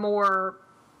are more,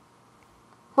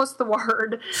 what's the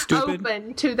word? Stupid?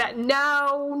 Open to that.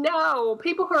 No.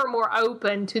 People who are more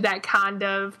open to that kind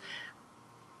of,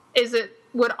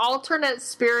 would alternate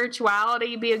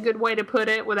spirituality be a good way to put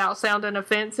it without sounding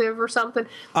offensive or something?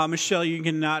 Michelle, you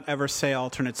cannot ever say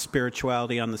alternate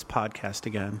spirituality on this podcast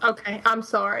again. Okay, I'm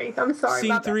sorry.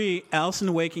 Scene 3,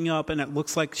 Allison waking up and it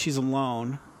looks like she's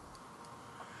alone.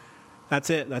 That's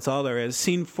it. That's all there is.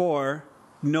 Scene 4,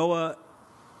 Noah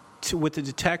with the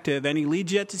detective, and he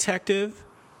leads yet detective,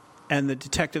 and the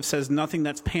detective says nothing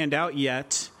that's panned out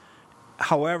yet.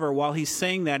 However, while he's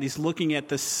saying that, he's looking at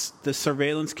the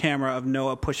surveillance camera of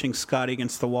Noah pushing Scotty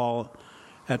against the wall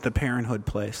at the Parenthood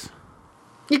place.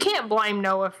 You can't blame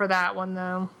Noah for that one,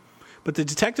 though. But the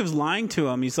detective's lying to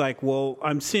him. He's like, well,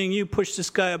 I'm seeing you push this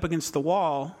guy up against the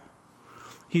wall.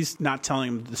 He's not telling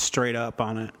him the straight up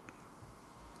on it.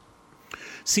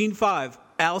 Scene 5,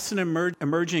 Allison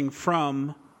emerging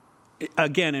from,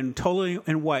 again, totally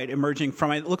in white, emerging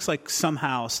from, it looks like some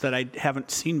house that I haven't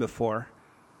seen before.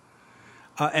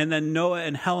 And then Noah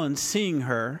and Helen seeing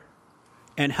her,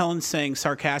 and Helen saying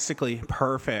sarcastically,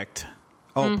 perfect.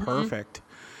 Oh, perfect.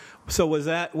 So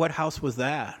what house was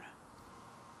that?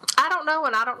 I don't know,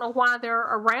 and I don't know why they're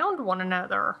around one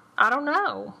another. I don't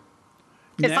know.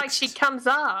 It's like she comes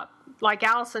up, like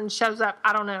Allison shows up.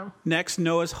 I don't know. Next,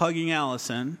 Noah's hugging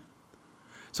Allison.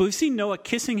 So we've seen Noah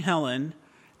kissing Helen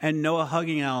and Noah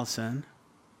hugging Allison.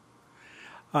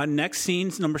 Next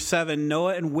scene's number 7,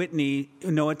 Noah and Whitney.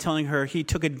 Noah telling her he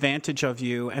took advantage of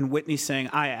you, and Whitney saying,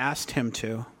 I asked him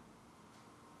to.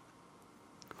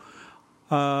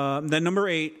 Then number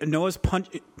 8, Noah's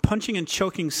punching and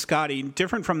choking Scotty,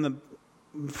 different from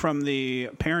the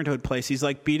Parenthood place. He's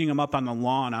like beating him up on the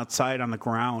lawn outside on the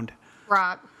ground.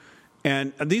 Right.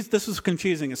 And this was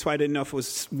confusing. That's why I didn't know if it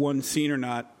was one scene or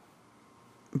not.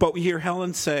 But we hear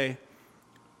Helen say,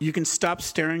 "You can stop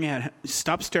staring at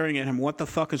him. What the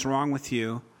fuck is wrong with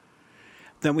you?"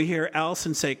 Then we hear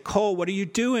Allison say, "Cole, what are you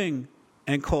doing?"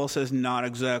 And Cole says, "Not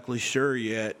exactly sure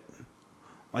yet."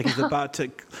 Like he's about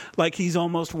to, like he's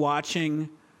almost watching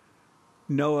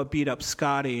Noah beat up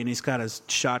Scotty and he's got his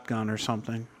shotgun or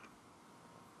something.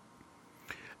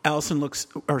 Allison looks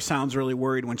or sounds really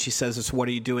worried when she says this, "What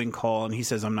are you doing, Cole?" And he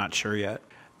says, "I'm not sure yet."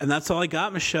 And that's all I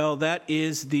got, Michelle. That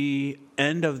is the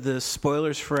end of the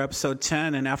spoilers for episode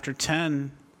 10. And after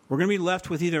 10, we're going to be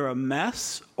left with either a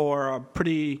mess or a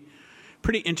pretty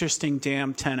interesting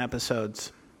damn 10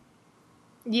 episodes.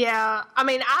 Yeah. I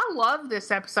mean, I love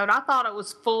this episode. I thought it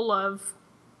was full of,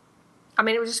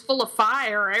 it was just full of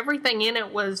fire. Everything in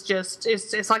it was just,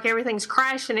 it's like everything's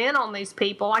crashing in on these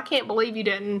people. I can't believe you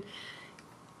didn't,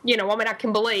 I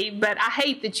can believe, but I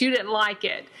hate that you didn't like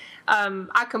it.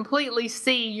 I completely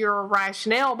see your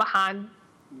rationale behind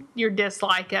your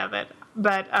dislike of it,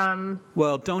 but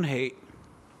well, don't hate.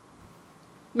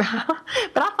 But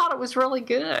I thought it was really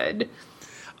good.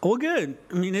 Well, good.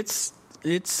 I mean, it's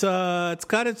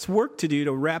got its work to do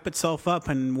to wrap itself up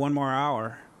in one more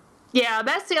hour. Yeah,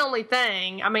 that's the only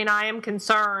thing. I mean, I am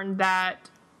concerned that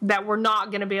we're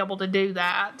not going to be able to do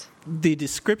that. The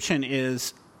description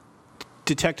is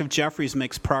Detective Jeffries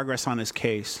makes progress on his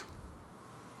case.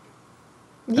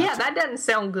 Yeah, that doesn't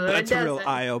sound good. That's a real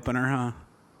eye-opener, huh?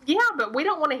 Yeah, but we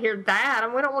don't want to hear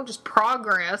that. We don't want just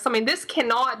progress. I mean, this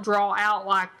cannot draw out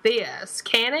like this,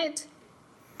 can it?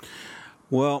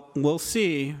 Well, we'll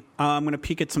see. I'm going to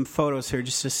peek at some photos here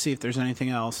just to see if there's anything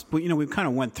else. But, we kind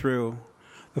of went through.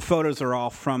 The photos are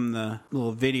all from the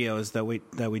little videos that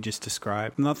we just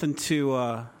described. Nothing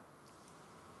too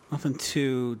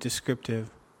descriptive.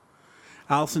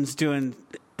 Allison's doing,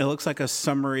 it looks like a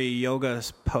summery yoga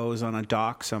pose on a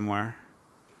dock somewhere.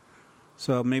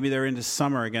 So maybe they're into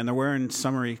summer again. They're wearing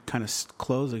summery kind of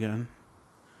clothes again.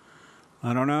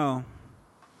 I don't know.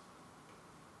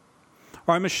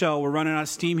 All right, Michelle, we're running out of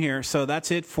steam here. So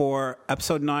that's it for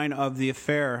episode 9 of The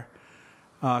Affair.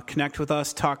 Connect with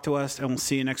us, talk to us, and we'll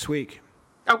see you next week.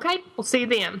 Okay, we'll see you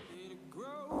then. It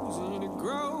grows and it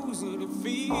grows and it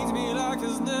feeds me like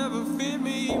a